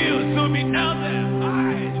filled. So be now there.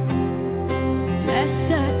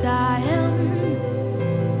 Blessed I am.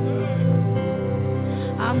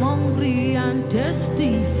 I'm hungry and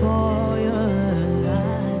thirsty for your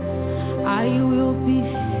life. I will be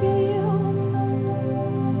filled.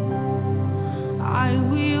 I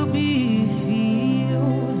will be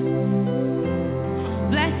filled.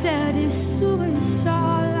 Blessed is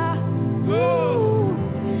Sumisala.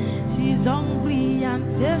 She's hungry and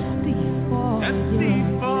thirsty for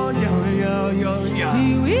you. She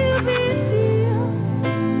will be filled.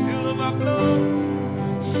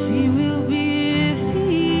 She will be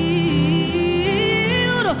filled.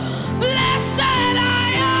 Blessed I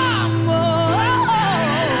am.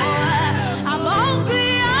 I'm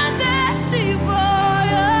hungry and thirsty for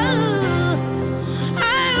you. I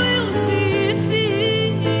will be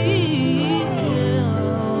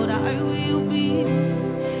filled. I will be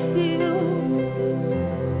filled.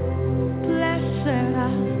 Blessed I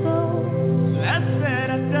thought. Blessed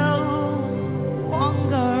I thought.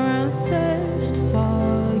 Hunger and thirst for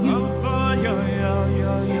you.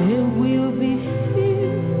 They will be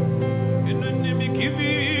filled.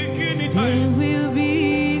 They will be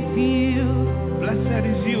filled. Blessed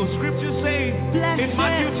is you. Scripture says in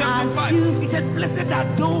Matthew chapter 5, it says, blessed are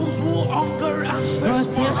those who hunger and thirst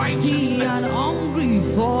for righteousness. And hungry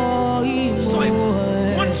for him. So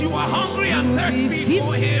once you are hungry and thirsty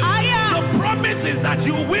for him, the promise is that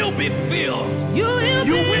you will be filled. You will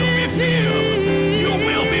be filled. You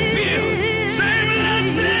will be filled. Say,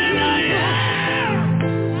 blessed I am.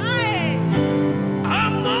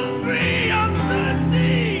 I'm hungry and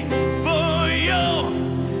thirsty for you.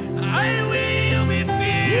 I will be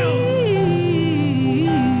filled.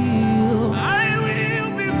 I will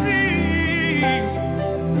be filled.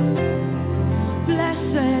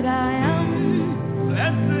 Blessed I am.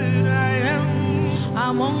 Blessed I am.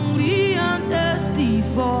 I'm hungry and thirsty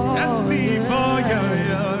for you.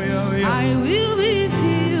 I will be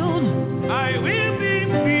filled. I will be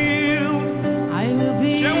filled. I will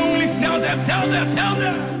be. Shall we please tell them? Tell them. Tell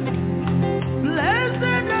them.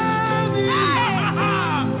 Blessed are you.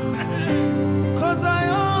 'Cause I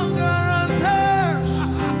hunger and thirst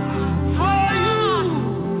for you.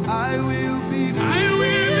 I will be filled. I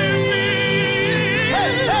will be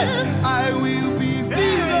filled. I will be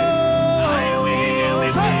filled. I will be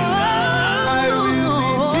filled.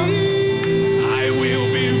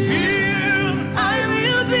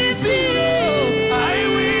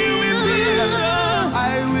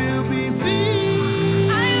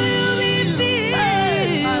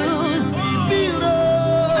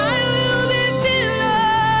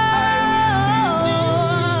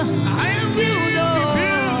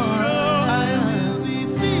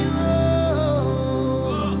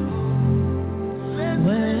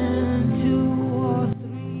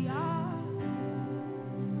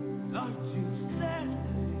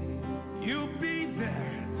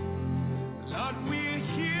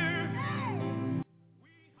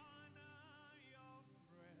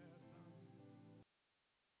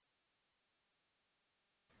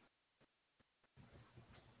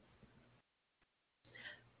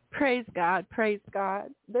 Praise God, praise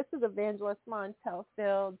God. This is Evangelist Montel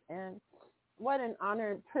Fields, and what an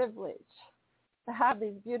honor and privilege to have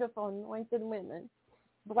these beautiful anointed women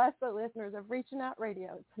bless the listeners of Reaching Out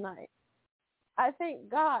Radio tonight. I thank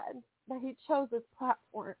God that he chose this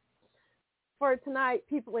platform for tonight.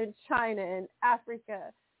 People in China and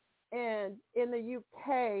Africa and in the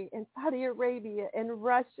UK and Saudi Arabia and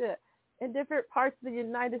Russia and different parts of the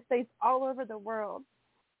United States, all over the world,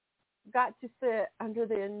 got to sit under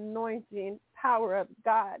the anointing power of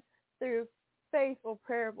God through faithful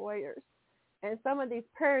prayer warriors. And some of these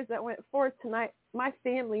prayers that went forth tonight, my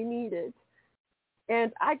family needed.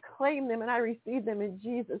 And I claim them and I receive them in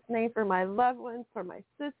Jesus' name for my loved ones, for my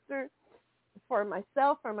sister, for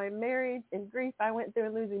myself, for my marriage and grief I went through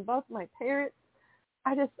in losing both my parents.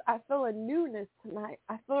 I feel a newness tonight.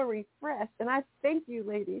 I feel refreshed. And I thank you,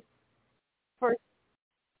 ladies,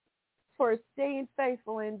 for staying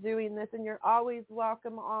faithful in doing this. And you're always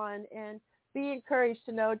welcome on. And be encouraged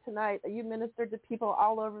to know tonight that you ministered to people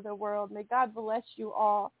all over the world. May God bless you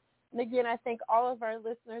all. And again, I thank all of our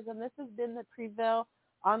listeners. And this has been the Prevail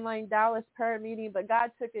online Dallas prayer meeting, but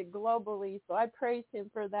God took it globally. So I praise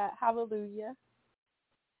him for that. Hallelujah.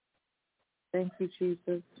 Thank you,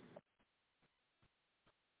 Jesus.